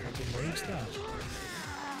all my fucking rage there.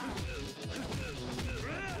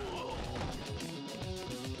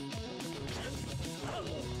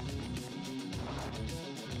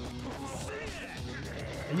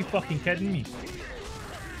 Are you fucking kidding me?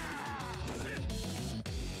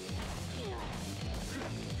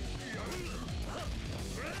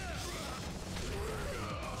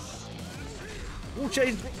 Oh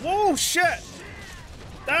shit! Whoa shit!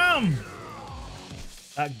 Damn!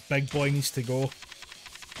 That big boy needs to go.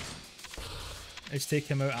 Let's take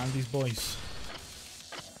him out and his boys.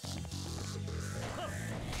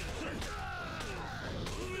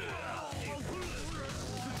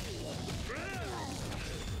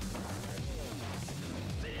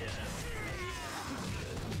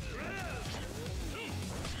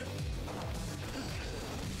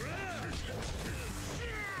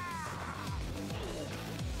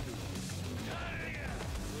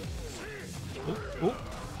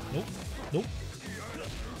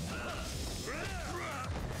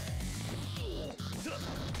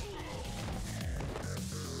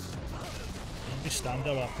 just stand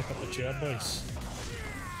there while I pick up the chair, boys.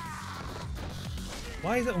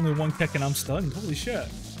 Why is it only one kick and I'm stunned? Holy shit.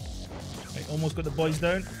 Right, almost got the boys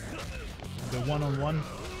down. Go one-on-one. You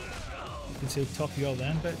can say top you all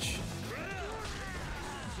then, bitch.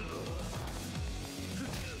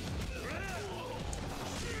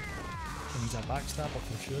 He's a backstabber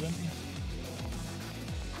for sure, isn't he?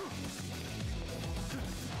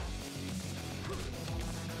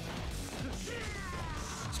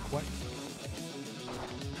 It's quick.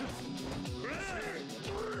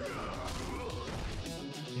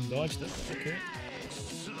 He dodged it, okay.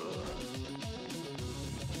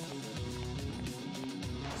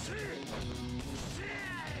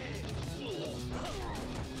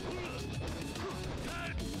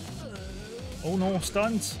 Oh no,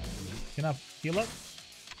 stuns! Can I heal up?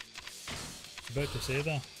 About to say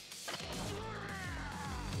that.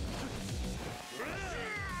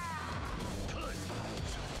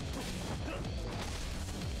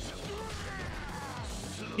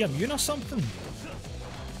 Yeah, immune or something?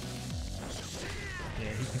 Yeah,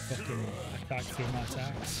 he can fucking attack through my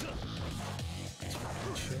attacks.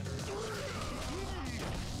 Shit.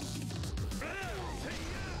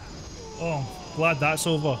 Oh, glad that's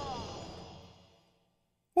over.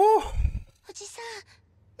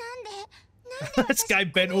 This guy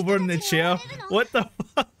bent over in the chair. What the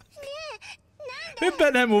fuck? Who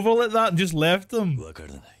bent him over like that and just left him?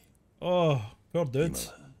 Oh, poor dude.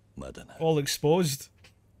 All exposed.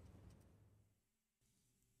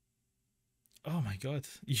 Oh my god.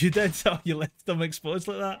 You did? Oh, you left him exposed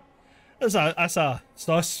like that? That's a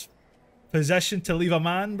sus position to leave a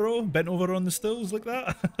man, bro. Bent over on the stools like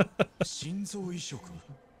that.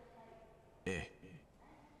 Yeah.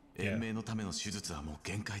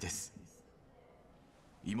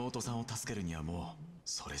 妹さんを助けるにはもう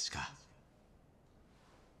それしか。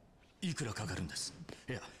いくらかかるんです。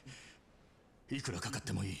いや、いくらかかっ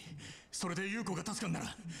てもいい。それで優子が助かるな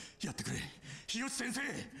らやってくれ、日吉先生。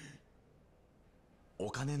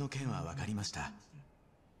お金の件は分かりました。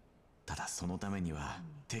ただそのためには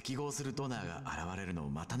適合するドナーが現れるの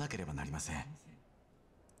を待たなければなりません。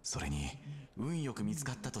それに運よく見つ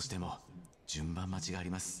かったとしても順番待ちがあ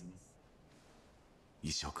ります。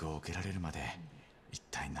移植を受けられるまで。 一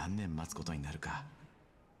体何年待つことになるか。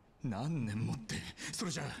何年もって、そ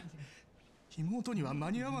れじゃ妹には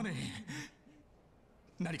間に合わねえ。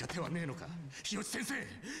何か手はねえのか、日吉先生。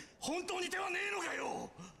本当に手はねえのかよ。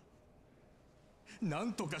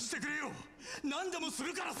何とかしてくれよ。何でもす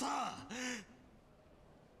るからさ。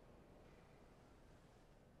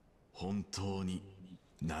本当に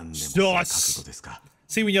何でもする覚悟ですか。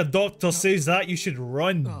 See, when your doctor says that, you should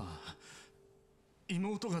run.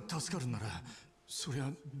 妹が助かるなら。 そり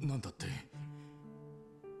ゃなんだって。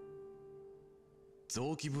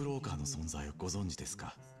臓器ブローカーの存在をご存知です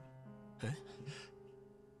か。え？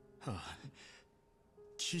はあ、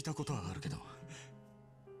聞いたことはあるけど、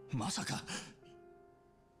まさか。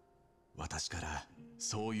私から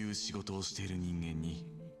そういう仕事をしている人間に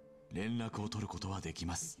連絡を取ることはでき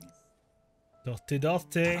ます。だって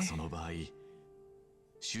その場合、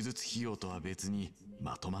手術費用とは別に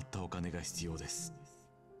まとまったお金が必要です。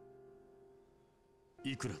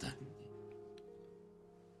 いくらだ。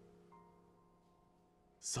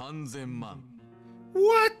3000万。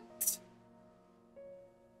What？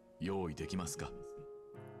 用意できますか。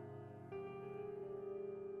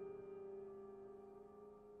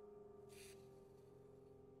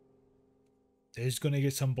He's gonna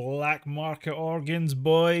get some black market organs,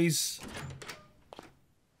 boys.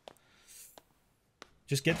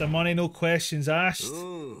 Just get the money, no questions asked.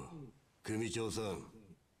 組長さん。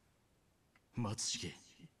 30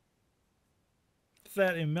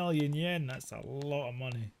 million yen, that's a lot of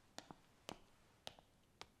money.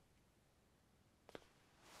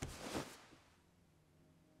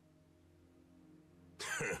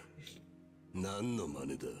 Nan no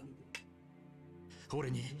mane da?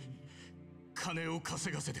 俺に金を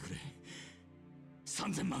稼がせてくれ。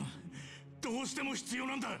3000万どうしても必要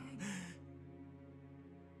なんだ。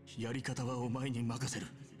やり方はお前に任せる。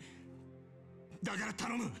 だから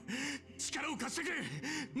頼む。力を貸してくれ。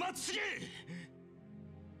松重。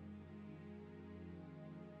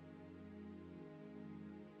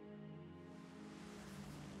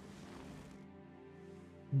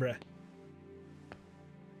ブレ。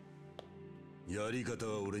やり方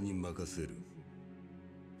は俺に任せる。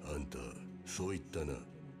あんたそう言ったな。は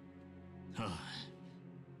あ。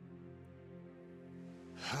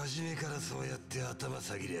初めからそうやって頭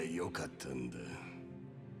下げりゃよかったんだ。ね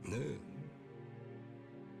え。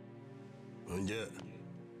 ほんじゃ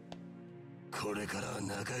これからは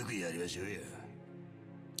仲良くやりましょうや。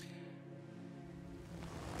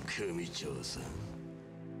組長さん。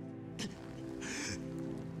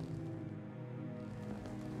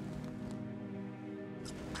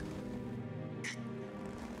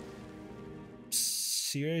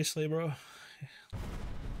Seriously, bro?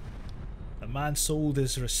 The man sold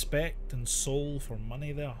his respect and soul for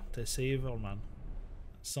money there to save her, man.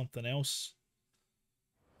 That's something else.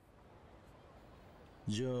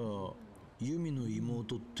 じゃあ、ユミの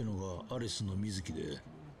妹ってのがアレスの水木で、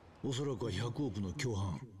おそらくは100億の共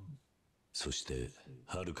犯。そして、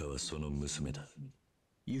ハルカはその娘だ。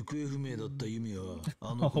行方不明だったユミは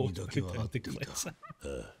あの子にだけは会っていた。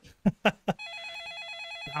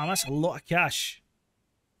Ah, that's a lot of cash.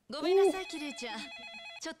 ごめんなさい、キリュウちゃん。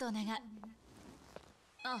ちょっとお願い。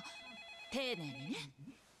あ、丁寧にね。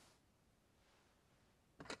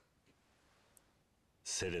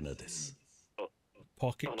セレナです。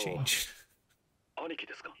Pocket change. 兄貴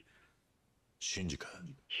ですか？シンジか。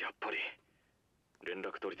やっぱり連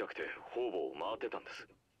絡取りたくて方々を回ってたんです。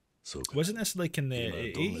そうか。 Wasn't this like in the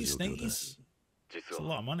 80s, 90s? It's a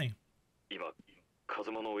lot of money. 今、カ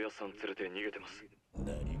ズマのおやっさん連れて逃げてます。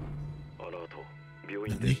何？あの後、病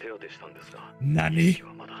院で手当てしたんですが、何？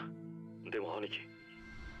はまだ。でも兄貴、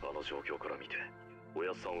あの状況から見て、お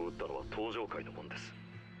やっさんを撃ったのは登場界のもんです。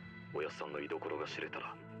おやっさんの居所が知れた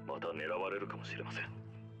ら、また狙われるかもしれません。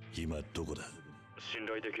今どこだ？信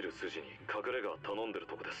頼できる筋に隠れ家頼んでる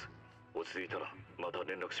とこです。落ち着いたらまた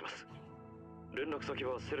連絡します。連絡先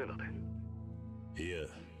はセレナで。いや、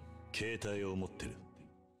携帯を持ってる。